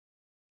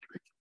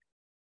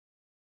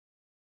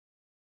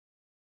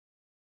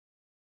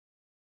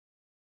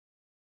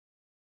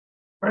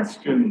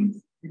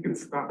 Questions? You can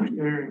stop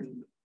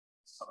sharing.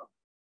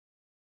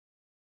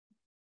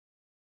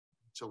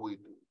 So we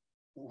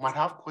might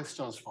have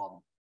questions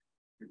from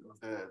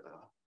the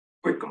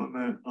Click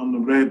on the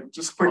red.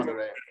 Just click on the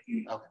red.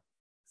 Okay.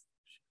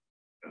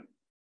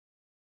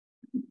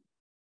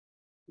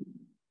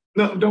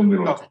 No, don't be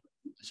okay.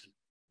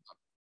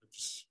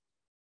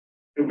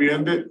 Did we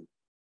end it?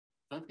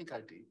 I don't think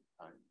I did.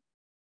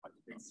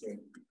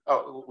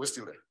 Oh, we're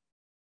still there.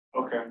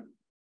 Okay.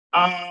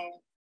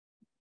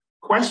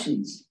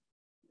 Questions?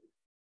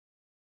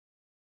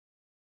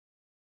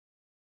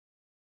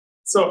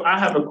 So I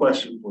have a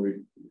question for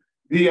you.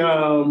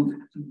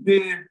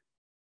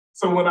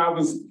 So when I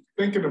was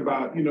thinking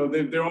about,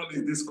 there are all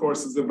these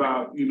discourses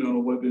about,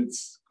 whether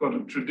it's called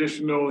a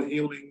traditional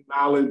healing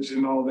knowledge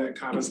and all that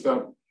kind of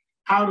stuff.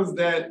 How does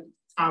that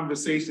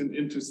conversation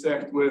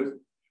intersect with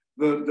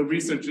the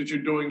research that you're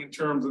doing in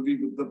terms of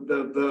even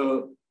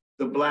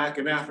the Black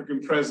and African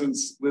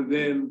presence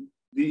within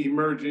the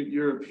emergent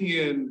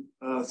European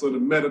sort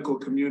of medical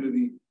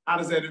community? How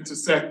does that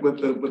intersect with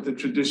the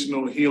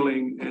traditional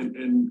healing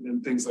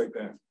and things like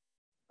that?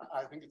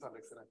 I think it's an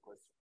excellent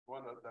question,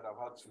 one that I've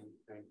had to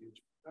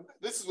engage. And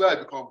this is where I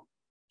become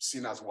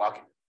seen as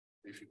working,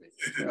 if you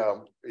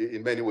may,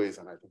 in many ways,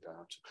 and I think I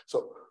have to.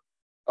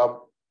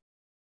 So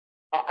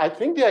I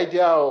think the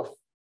idea of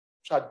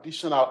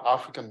traditional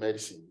African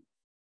medicine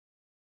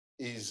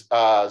is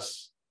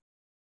as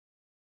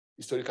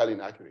historically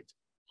inaccurate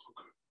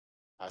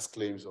as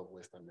claims of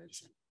Western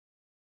medicine.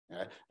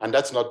 Right? And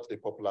that's not a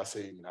popular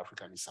saying in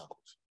African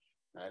circles.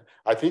 Right?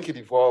 I think it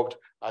evolved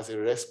as a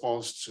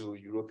response to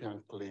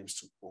European claims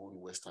to own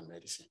Western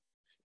medicine.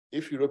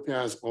 If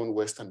Europeans own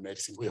Western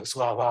medicine, we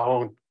also have our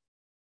own.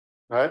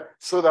 Right?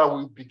 So that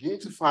we begin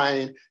to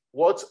find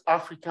what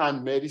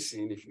African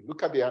medicine, if you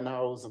look at the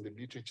annals and the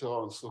literature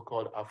on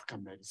so-called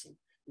African medicine,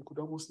 you could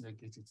almost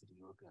negate it to the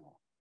European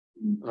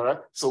one. All right.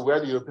 So where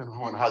the European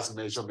one has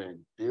measurement,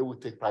 they will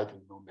take pride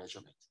in no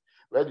measurement.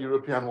 Where the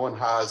European one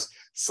has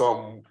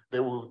some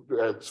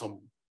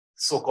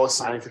so-called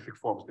scientific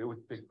forms, they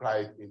would take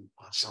pride in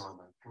passion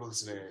and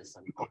closeness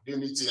and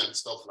community and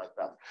stuff like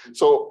that.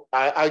 So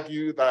I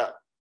argue that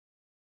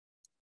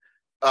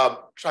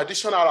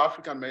traditional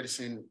African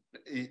medicine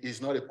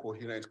is not a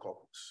coherent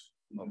corpus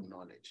of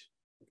knowledge.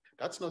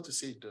 That's not to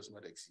say it does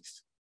not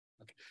exist.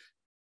 Okay.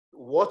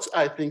 What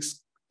I think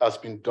has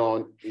been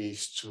done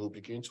is to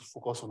begin to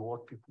focus on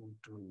what people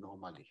do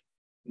normally.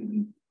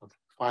 Okay.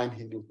 Find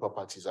healing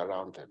properties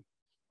around them.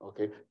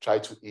 Okay, try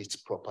to eat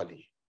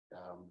properly,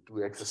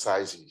 do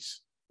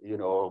exercises, you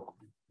know,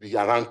 be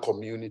around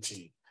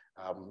community,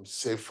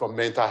 safe from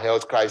mental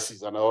health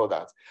crises and all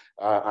that,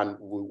 and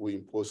we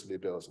impose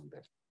labels on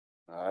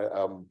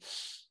them.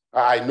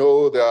 I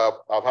know that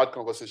I've had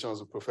conversations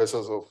with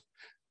professors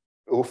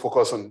who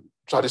focus on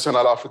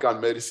traditional African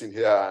medicine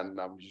here, and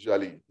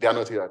they are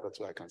not here, that's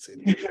why I can say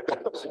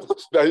that.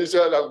 I'm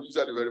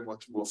usually very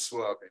much more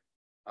suave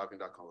having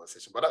that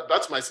conversation. But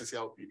that's my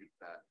sincere opinion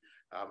that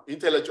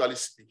intellectually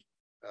speaking,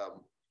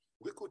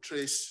 we could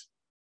trace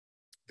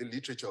the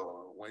literature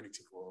when it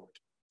evolved,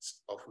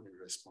 often in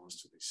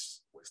response to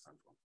this Western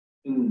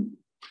form.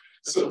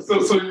 So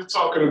you're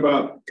talking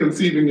about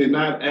conceiving it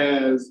not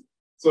as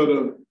sort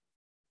of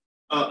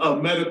a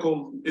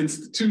medical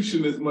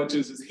institution as much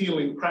as it's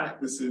healing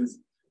practices,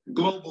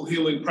 global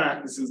healing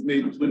practices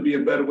maybe would be a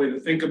better way to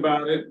think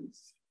about it.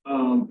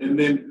 And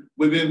then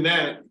within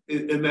that,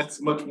 and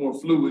that's much more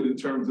fluid in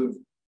terms of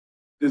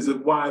there's a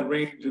wide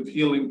range of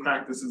healing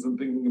practices and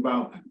thinking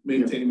about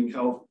maintaining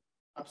health.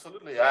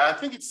 Absolutely. I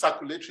think it's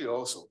circulatory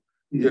also.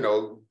 You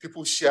know,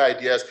 people share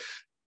ideas.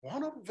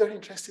 One of the very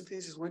interesting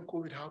things is when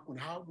COVID happened,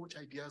 how much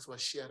ideas were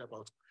shared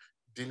about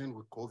dealing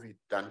with COVID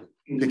than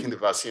taking the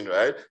vaccine,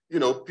 right? You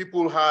know,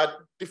 people had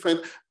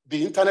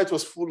the internet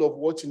was full of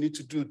what you need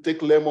to do,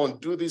 take lemon,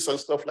 do this and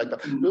stuff like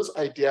that. Those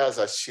ideas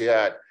are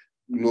shared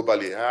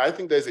globally. I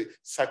think there's a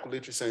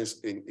circulatory sense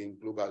in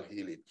global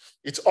healing.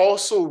 It's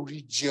also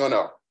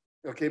regional,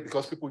 okay,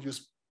 because people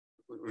use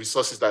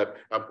resources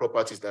and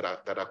properties that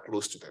are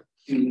close to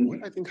them.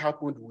 What I think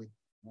happened with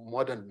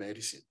modern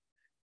medicine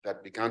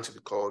that began to be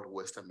called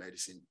Western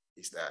medicine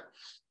is that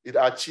it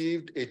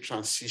achieved a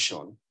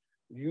transition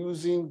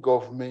using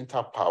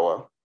governmental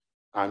power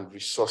and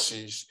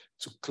resources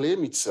to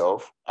claim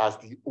itself as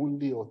the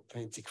only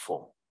authentic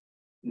form.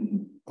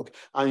 Okay.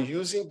 And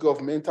using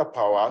governmental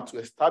power to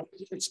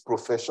establish its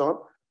profession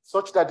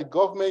such that the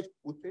government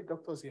would pay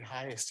doctors the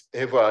highest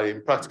ever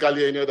in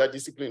practically any other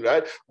discipline,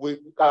 right?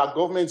 Our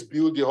governments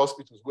build the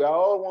hospitals. We are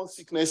all one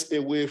sickness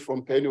away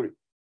from penury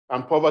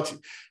and poverty.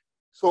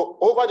 So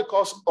over the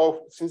course of,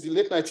 since the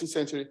late 19th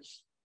century,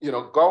 you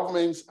know,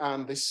 governments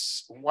and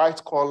this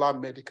white-collar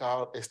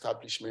medical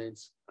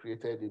establishments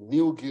created a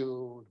new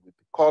guild with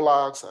the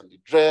collars and the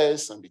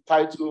dress and the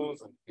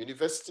titles and the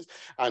universities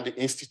and the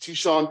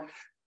institution.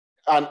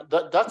 And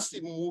that's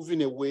the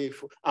moving away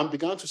from, and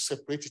began to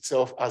separate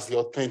itself as the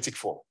authentic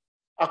form.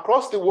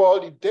 Across the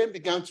world, it then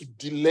began to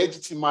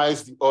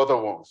delegitimize the other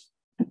ones,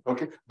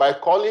 okay, by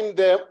calling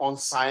them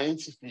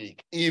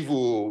unscientific,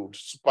 evil,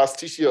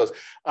 superstitious.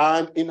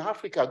 And in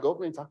Africa,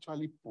 government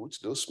actually put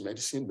those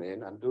medicine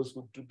men and those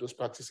who do those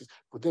practices,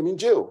 put them in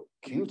jail,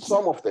 killed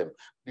some of them,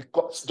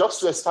 because just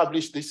to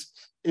establish this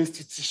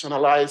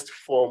institutionalized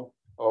form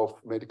of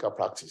medical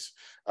practice.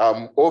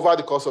 Over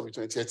the course of the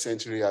 20th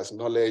century, as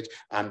knowledge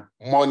and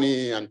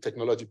money and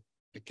technology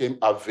became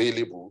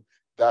available,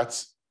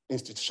 that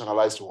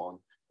institutionalized one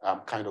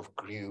kind of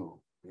grew.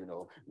 You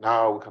know,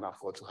 now we can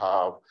afford to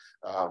have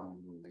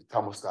the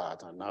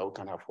thermostat, and now we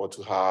can afford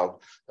to have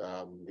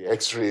the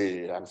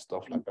X-ray and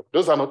stuff like that.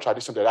 Those are not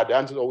traditional. They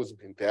haven't always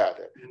been there.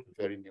 They're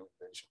very new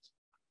inventions.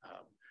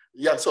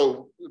 Yeah,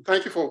 so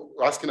thank you for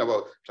asking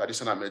about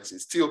traditional medicine.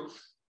 Still,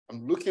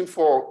 I'm looking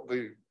for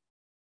the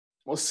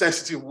most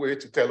sensitive way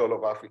to tell all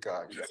of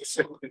Africa.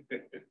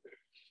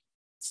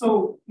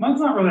 So mine's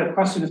not really a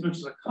question as much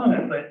as a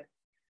comment, but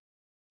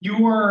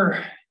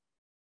your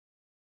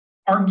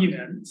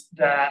argument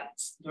that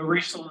the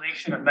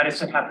racialization of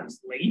medicine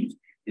happens late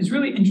is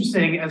really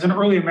interesting as an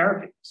early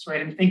American,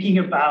 right? And thinking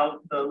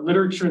about the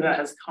literature that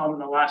has come in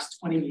the last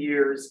 20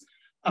 years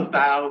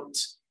about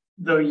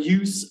the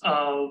use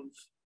of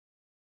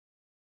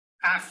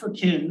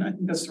African, I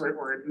think that's the right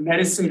word,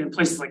 medicine in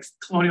places like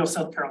colonial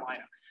South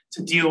Carolina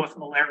to deal with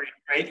malaria,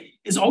 right,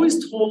 is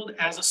always told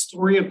as a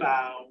story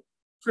about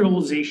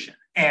criminalization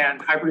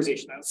and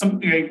hybridization. South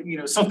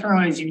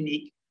Carolina is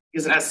unique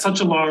because it has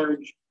such a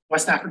large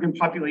West African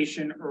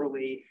population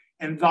early,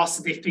 and thus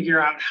they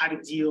figure out how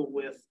to deal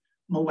with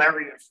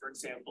malaria, for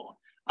example.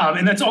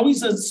 And that's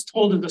always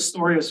told as the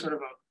story of sort of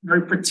a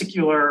very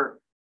particular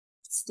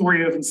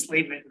story of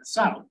enslavement in the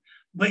South.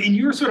 But in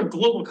your sort of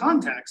global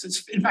context,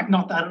 it's in fact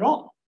not that at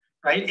all,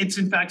 right? It's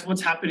in fact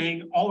what's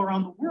happening all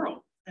around the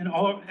world. And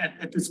all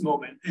at this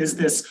moment is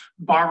this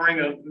borrowing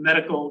of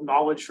medical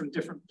knowledge from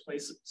different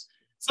places.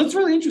 So it's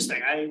really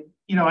interesting.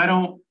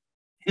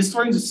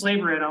 Historians of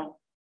slavery,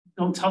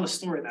 don't tell the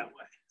story that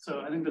way.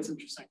 So I think that's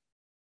interesting.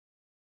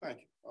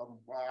 Thank you.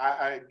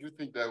 I do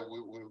think that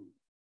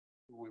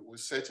we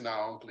set in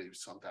our enclaves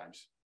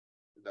sometimes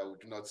that we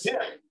do not see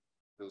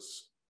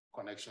those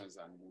connections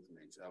and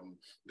movements.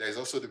 There's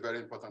also the very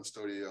important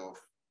story of,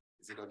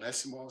 is it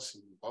Onesimus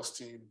in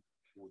Boston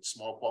with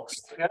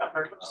smallpox? Yeah,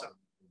 very much so.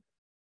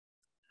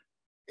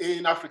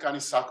 In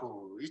Africanist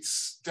circle,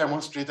 it's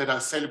demonstrated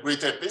and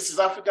celebrated. This is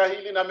Africa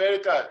healing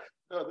America.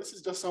 No, this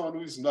is just someone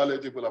who is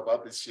knowledgeable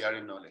about this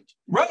sharing knowledge.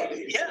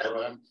 Right,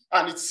 yeah.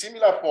 And it's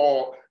similar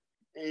for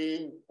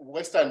in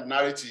Western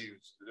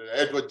narratives.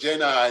 Edward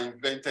Jenner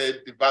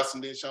invented the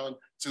vaccination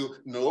he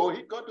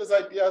got those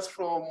ideas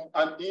from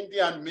an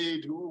Indian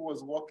maid who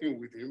was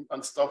working with him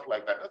and stuff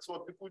like that. That's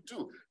what people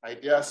do.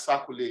 Ideas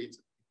circulate,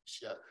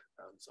 share.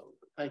 So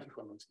thank you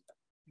for noticing that.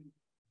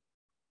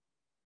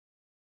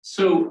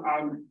 So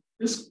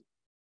this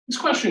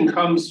question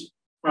comes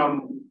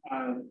from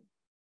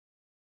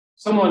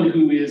someone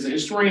who is a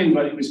historian,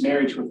 but who is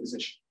married to a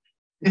physician,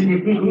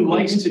 who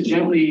likes to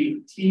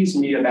gently tease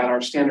me about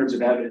our standards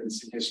of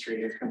evidence in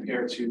history as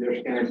compared to their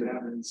standards of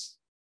evidence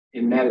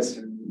in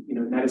medicine.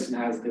 Medicine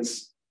has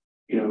this,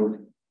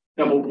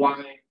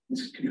 double-blind,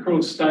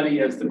 controlled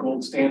study as the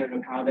gold standard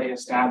of how they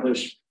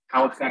establish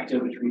how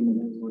effective a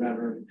treatment is,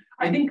 whatever.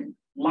 I think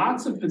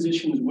lots of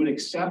physicians would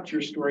accept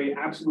your story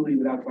absolutely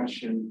without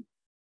question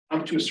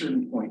up to a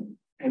certain point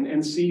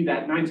and see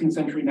that 19th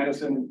century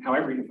medicine,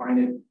 however you define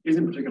it,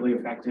 isn't particularly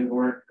effective,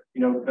 or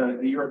the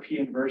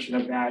European version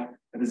of that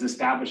is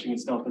establishing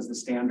itself as the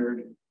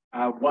standard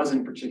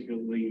wasn't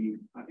particularly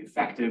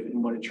effective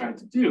in what it tried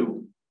to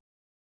do.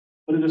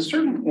 But at a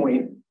certain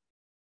point,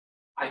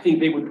 I think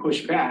they would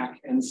push back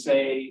and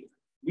say,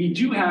 we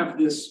do have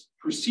this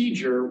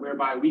procedure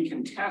whereby we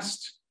can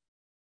test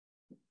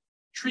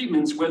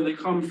treatments, whether they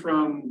come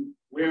from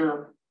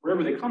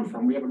wherever they come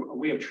from. We have a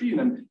way of treating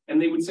them.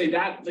 And they would say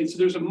that, so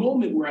there's a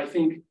moment where I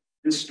think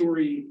this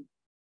story,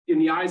 in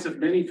the eyes of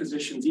many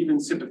physicians, even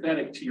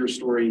sympathetic to your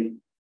story,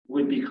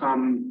 would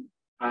become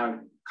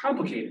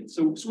complicated.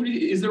 So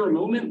is there a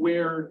moment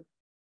where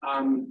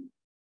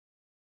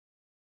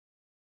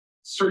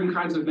certain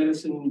kinds of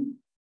medicine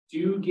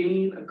do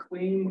gain a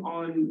claim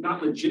on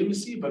not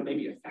legitimacy, but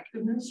maybe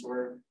effectiveness,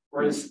 or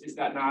is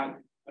that not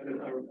a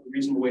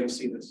reasonable way to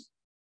see this?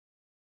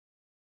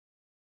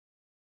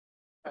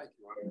 Thank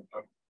you.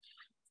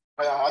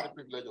 I had the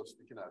privilege of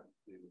speaking at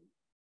the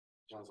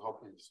Johns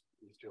Hopkins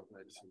Institute of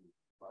Medicine.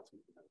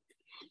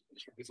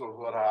 This was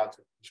what I had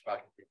to push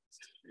back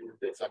against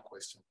the exact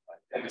question.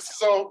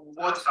 So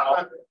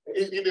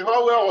in the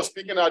hall where I was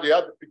speaking at, they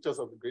had the pictures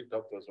of the great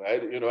doctors,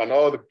 right? And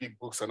all the big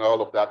books and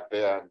all of that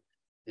there.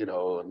 And,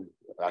 and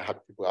I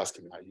had people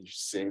asking, are you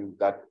saying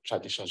that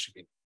tradition should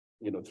be,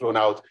 thrown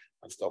out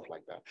and stuff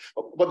like that?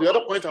 But the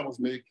other point I must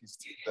make is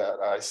that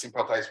I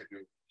sympathize with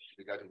you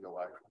regarding your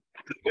wife.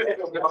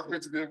 I'm not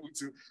going to be able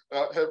to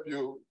help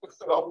you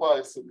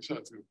offer a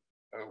solution to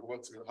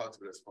how to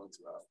respond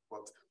to that.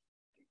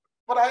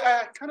 But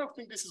I kind of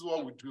think this is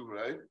what we do,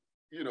 right?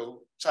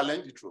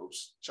 Challenge the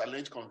tropes,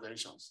 challenge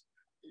conventions,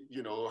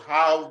 in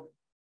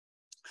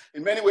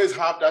many ways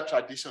have that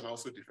tradition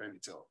also defend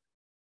itself,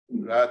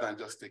 rather than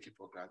just take it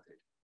for granted.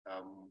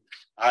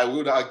 I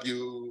would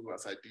argue,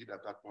 as I did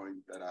at that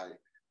point, that I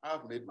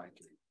have made my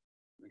claim,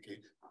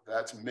 okay,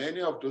 that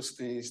many of those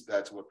things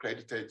that were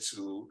credited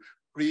to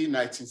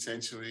pre-19th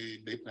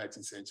century, late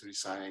 19th century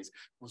science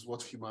was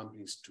what human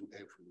beings do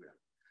everywhere,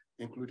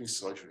 including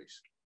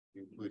surgeries,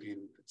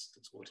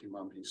 that's what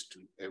human beings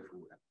do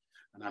everywhere.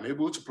 And I'm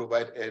able to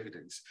provide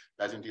evidence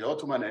that in the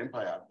Ottoman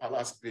Empire,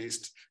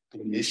 palace-based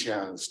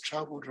clinicians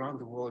traveled around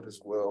the world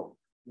as well,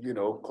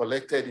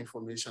 collected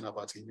information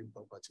about healing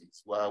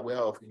properties, were aware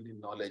of healing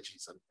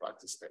knowledges and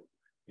practiced them.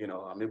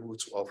 I'm able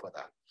to offer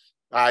that.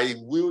 I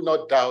will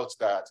not doubt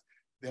that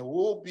there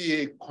will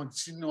be a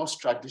continuous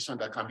tradition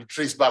that can be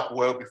traced back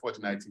well before the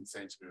 19th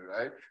century,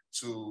 right?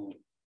 To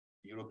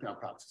European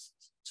practices,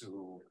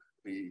 to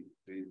the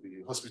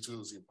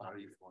hospitals in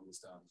Paris, for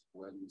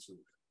instance,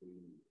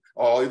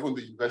 or even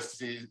the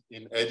university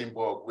in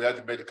Edinburgh, where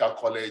the medical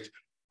college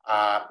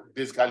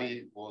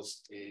basically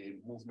was a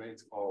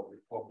movement of the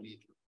public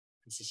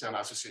physician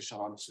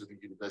association to the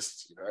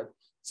university, right?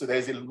 So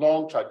there's a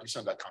long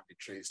tradition that can be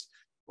traced.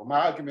 But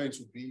my argument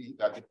would be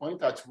that the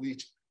point at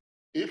which,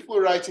 if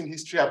we're writing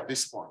history at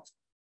this point,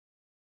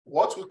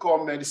 what we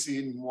call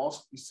medicine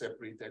must be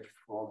separated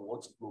from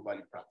what's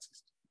globally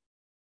practiced.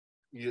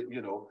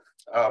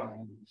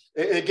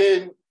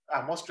 Again,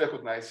 I must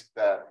recognize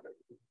that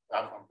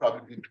I'm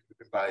probably being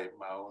driven by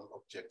my own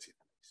objective.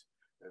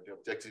 The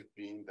objective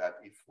being that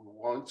if we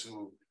want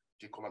to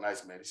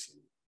decolonize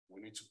medicine,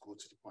 we need to go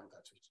to the point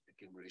at which it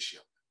became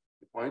racial.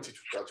 The point at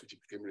which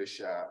it became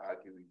racial, I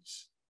argue,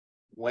 is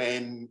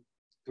when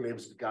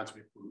claims began to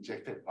be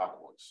projected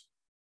backwards.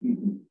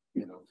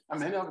 And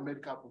many of the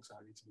medical books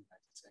are written in the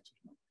 19th century.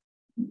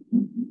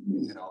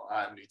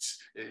 And it's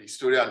a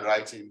historian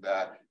writing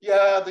that,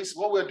 yeah, this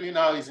what we're doing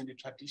now is in the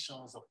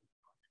traditions of,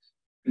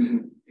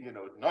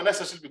 not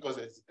necessarily because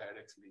it's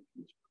direct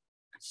linkage.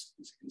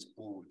 It's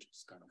bold,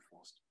 it's kind of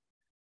forced.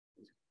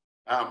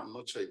 I'm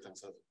not sure it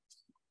answers.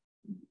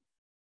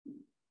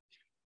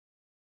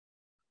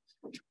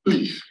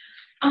 Please.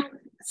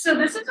 So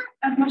this isn't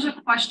as much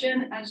a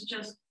question as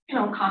just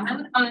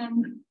comment.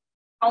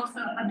 Also,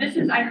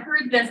 I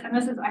heard this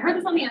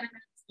on the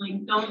internet.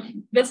 Like,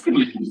 this could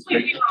be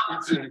completely wrong.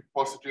 It's a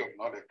repository of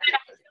knowledge.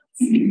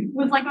 It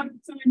was like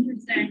so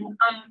interesting.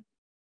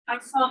 I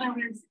saw there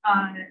was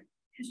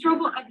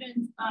historical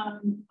evidence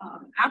of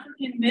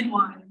African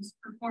midwives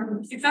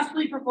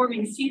successfully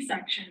performing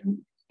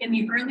C-section in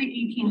the early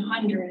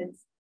 1800s,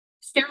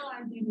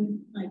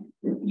 sterilizing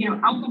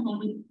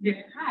alcohol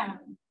they had.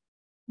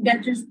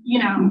 That just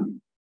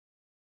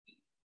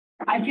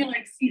I feel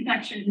like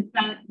C-section, if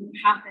that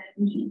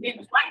happened, it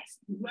was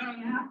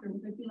long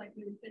afterwards. I feel like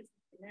we would fit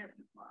there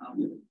as well.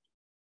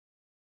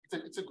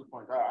 It's a good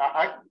point.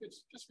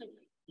 It's just been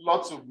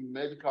lots of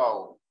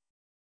medical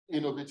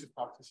innovative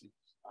practices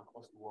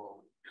across the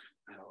world.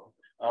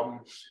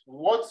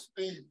 What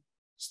the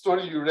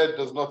story you read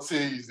does not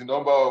say is the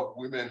number of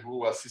women who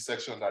were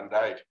C-sectioned and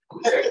died.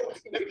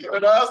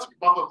 That has to be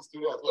part of the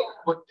story as well.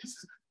 But this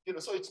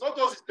is, so it's not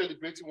just the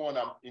celebrating one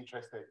I'm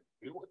interested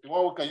in. The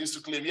one we can use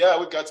to claim, yeah,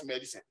 we got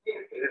medicine.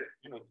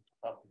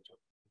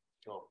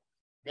 So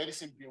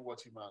medicine being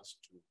what humans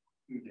do,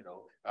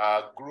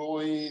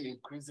 growing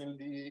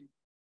increasingly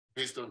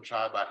based on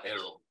trial by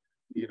error,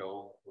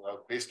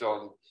 based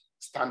on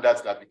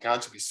standards that began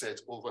to be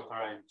set over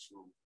time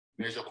to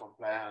measure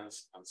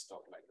compliance and stuff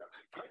like that.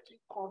 I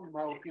think, in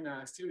my opinion,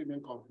 I still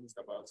remain convinced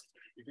about it.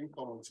 It didn't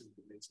come until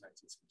the late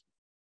 19th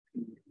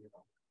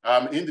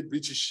century. In the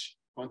British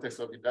context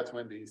of it, that's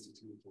when the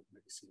Institute of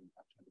Medicine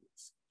actually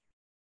was.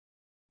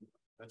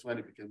 That's when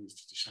it became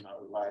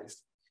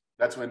institutionalized.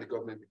 That's when the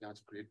government began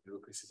to create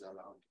bureaucracies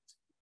around it.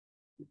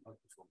 Not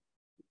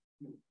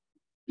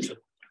before.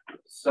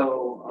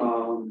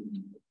 So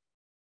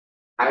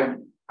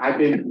I've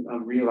been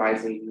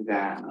realizing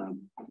that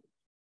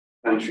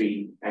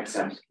country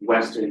accepts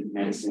Western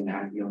medicine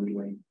as the only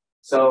way.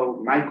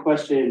 So my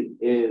question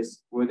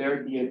is, will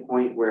there be a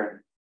point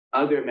where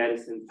other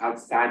medicines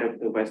outside of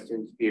the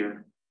Western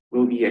sphere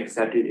will be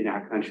accepted in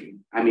our country?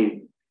 I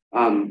mean,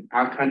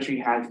 our country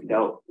has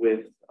dealt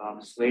with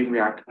slavery,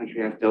 our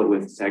country has dealt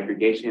with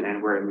segregation,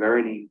 and we're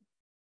learning,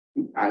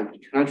 our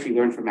country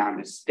learned from our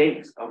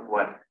mistakes of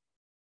what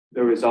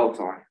the results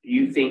are. Do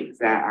you think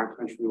that our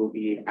country will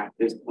be at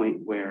this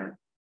point where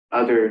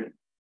other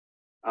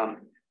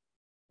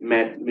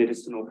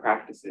medicinal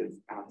practices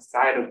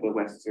outside of the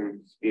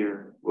Western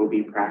sphere will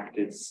be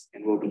practiced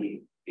and will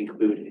be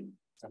included?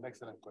 It's an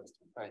excellent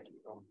question. Thank you.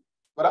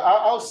 But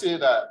I'll say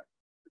that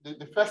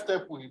the first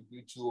step will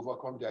be to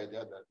overcome the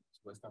idea that it's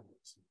Western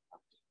medicine.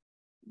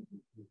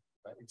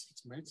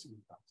 It's medicine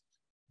in practice.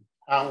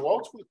 And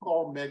what we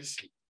call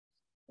medicine,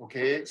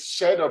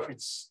 shared of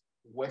its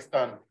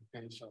Western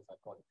intentions, I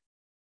call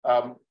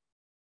it,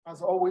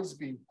 has always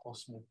been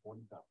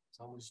cosmopolitan. It's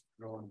always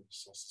drawn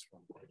resources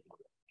from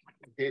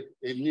there.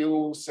 A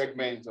new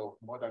segment of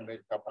modern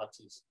medical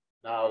practice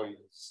now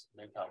is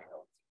mental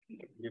health.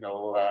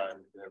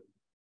 And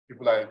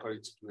people are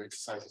encouraged to do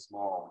exercises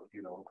more.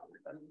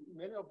 And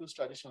many of those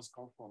traditions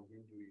come from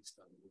Hinduist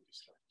and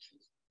Buddhist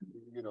traditions.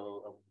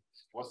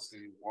 What's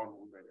the one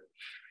woman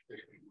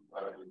that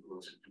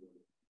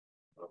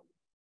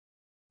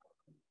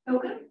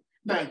Okay.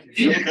 Thank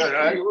you.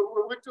 Right?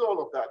 We do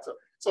all of that.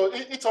 So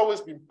it's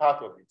always been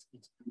part of it.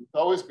 It's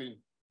always been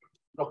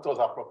doctors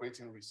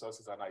appropriating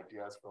resources and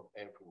ideas from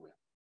everywhere.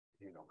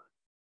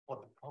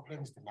 But the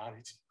problem is the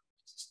narrative,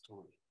 it's the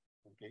story.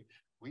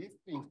 We've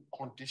been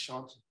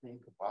conditioned to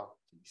think about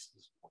this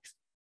as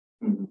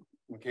Western.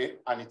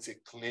 And it's a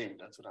claim.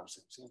 That's what I'm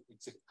saying.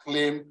 It's a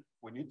claim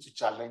we need to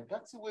challenge.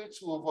 That's the way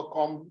to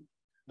overcome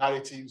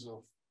narratives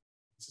of,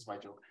 this is my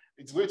joke,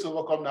 it's a way to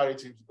overcome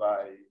narratives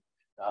by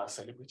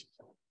celebrities.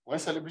 When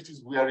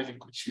celebrities wear really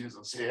good shoes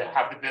and say, I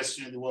have the best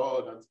shoe in the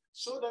world, and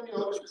show them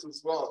your shoes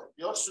as well.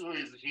 Your shoe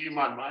is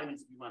human, mine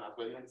is human as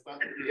well. You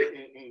understand?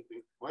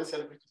 When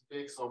celebrities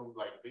take some,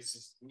 like, this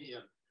is me,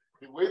 and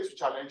the way to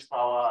challenge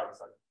power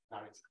is a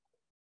narrative.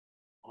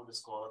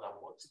 Underscore that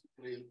what's the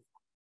play.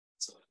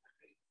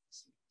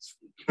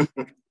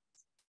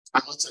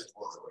 I'm not saying it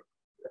was.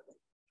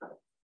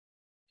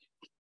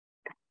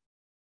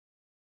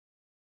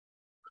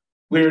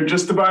 We're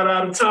just about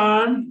out of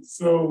time,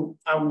 so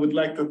I would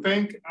like to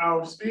thank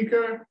our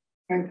speaker,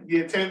 thank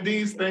the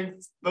attendees,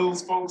 thank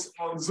those folks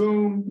on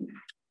Zoom.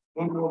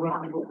 One more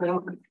round of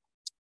applause.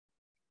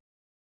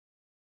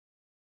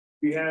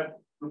 We have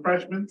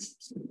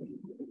refreshments.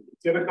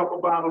 Get a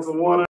couple bottles of water.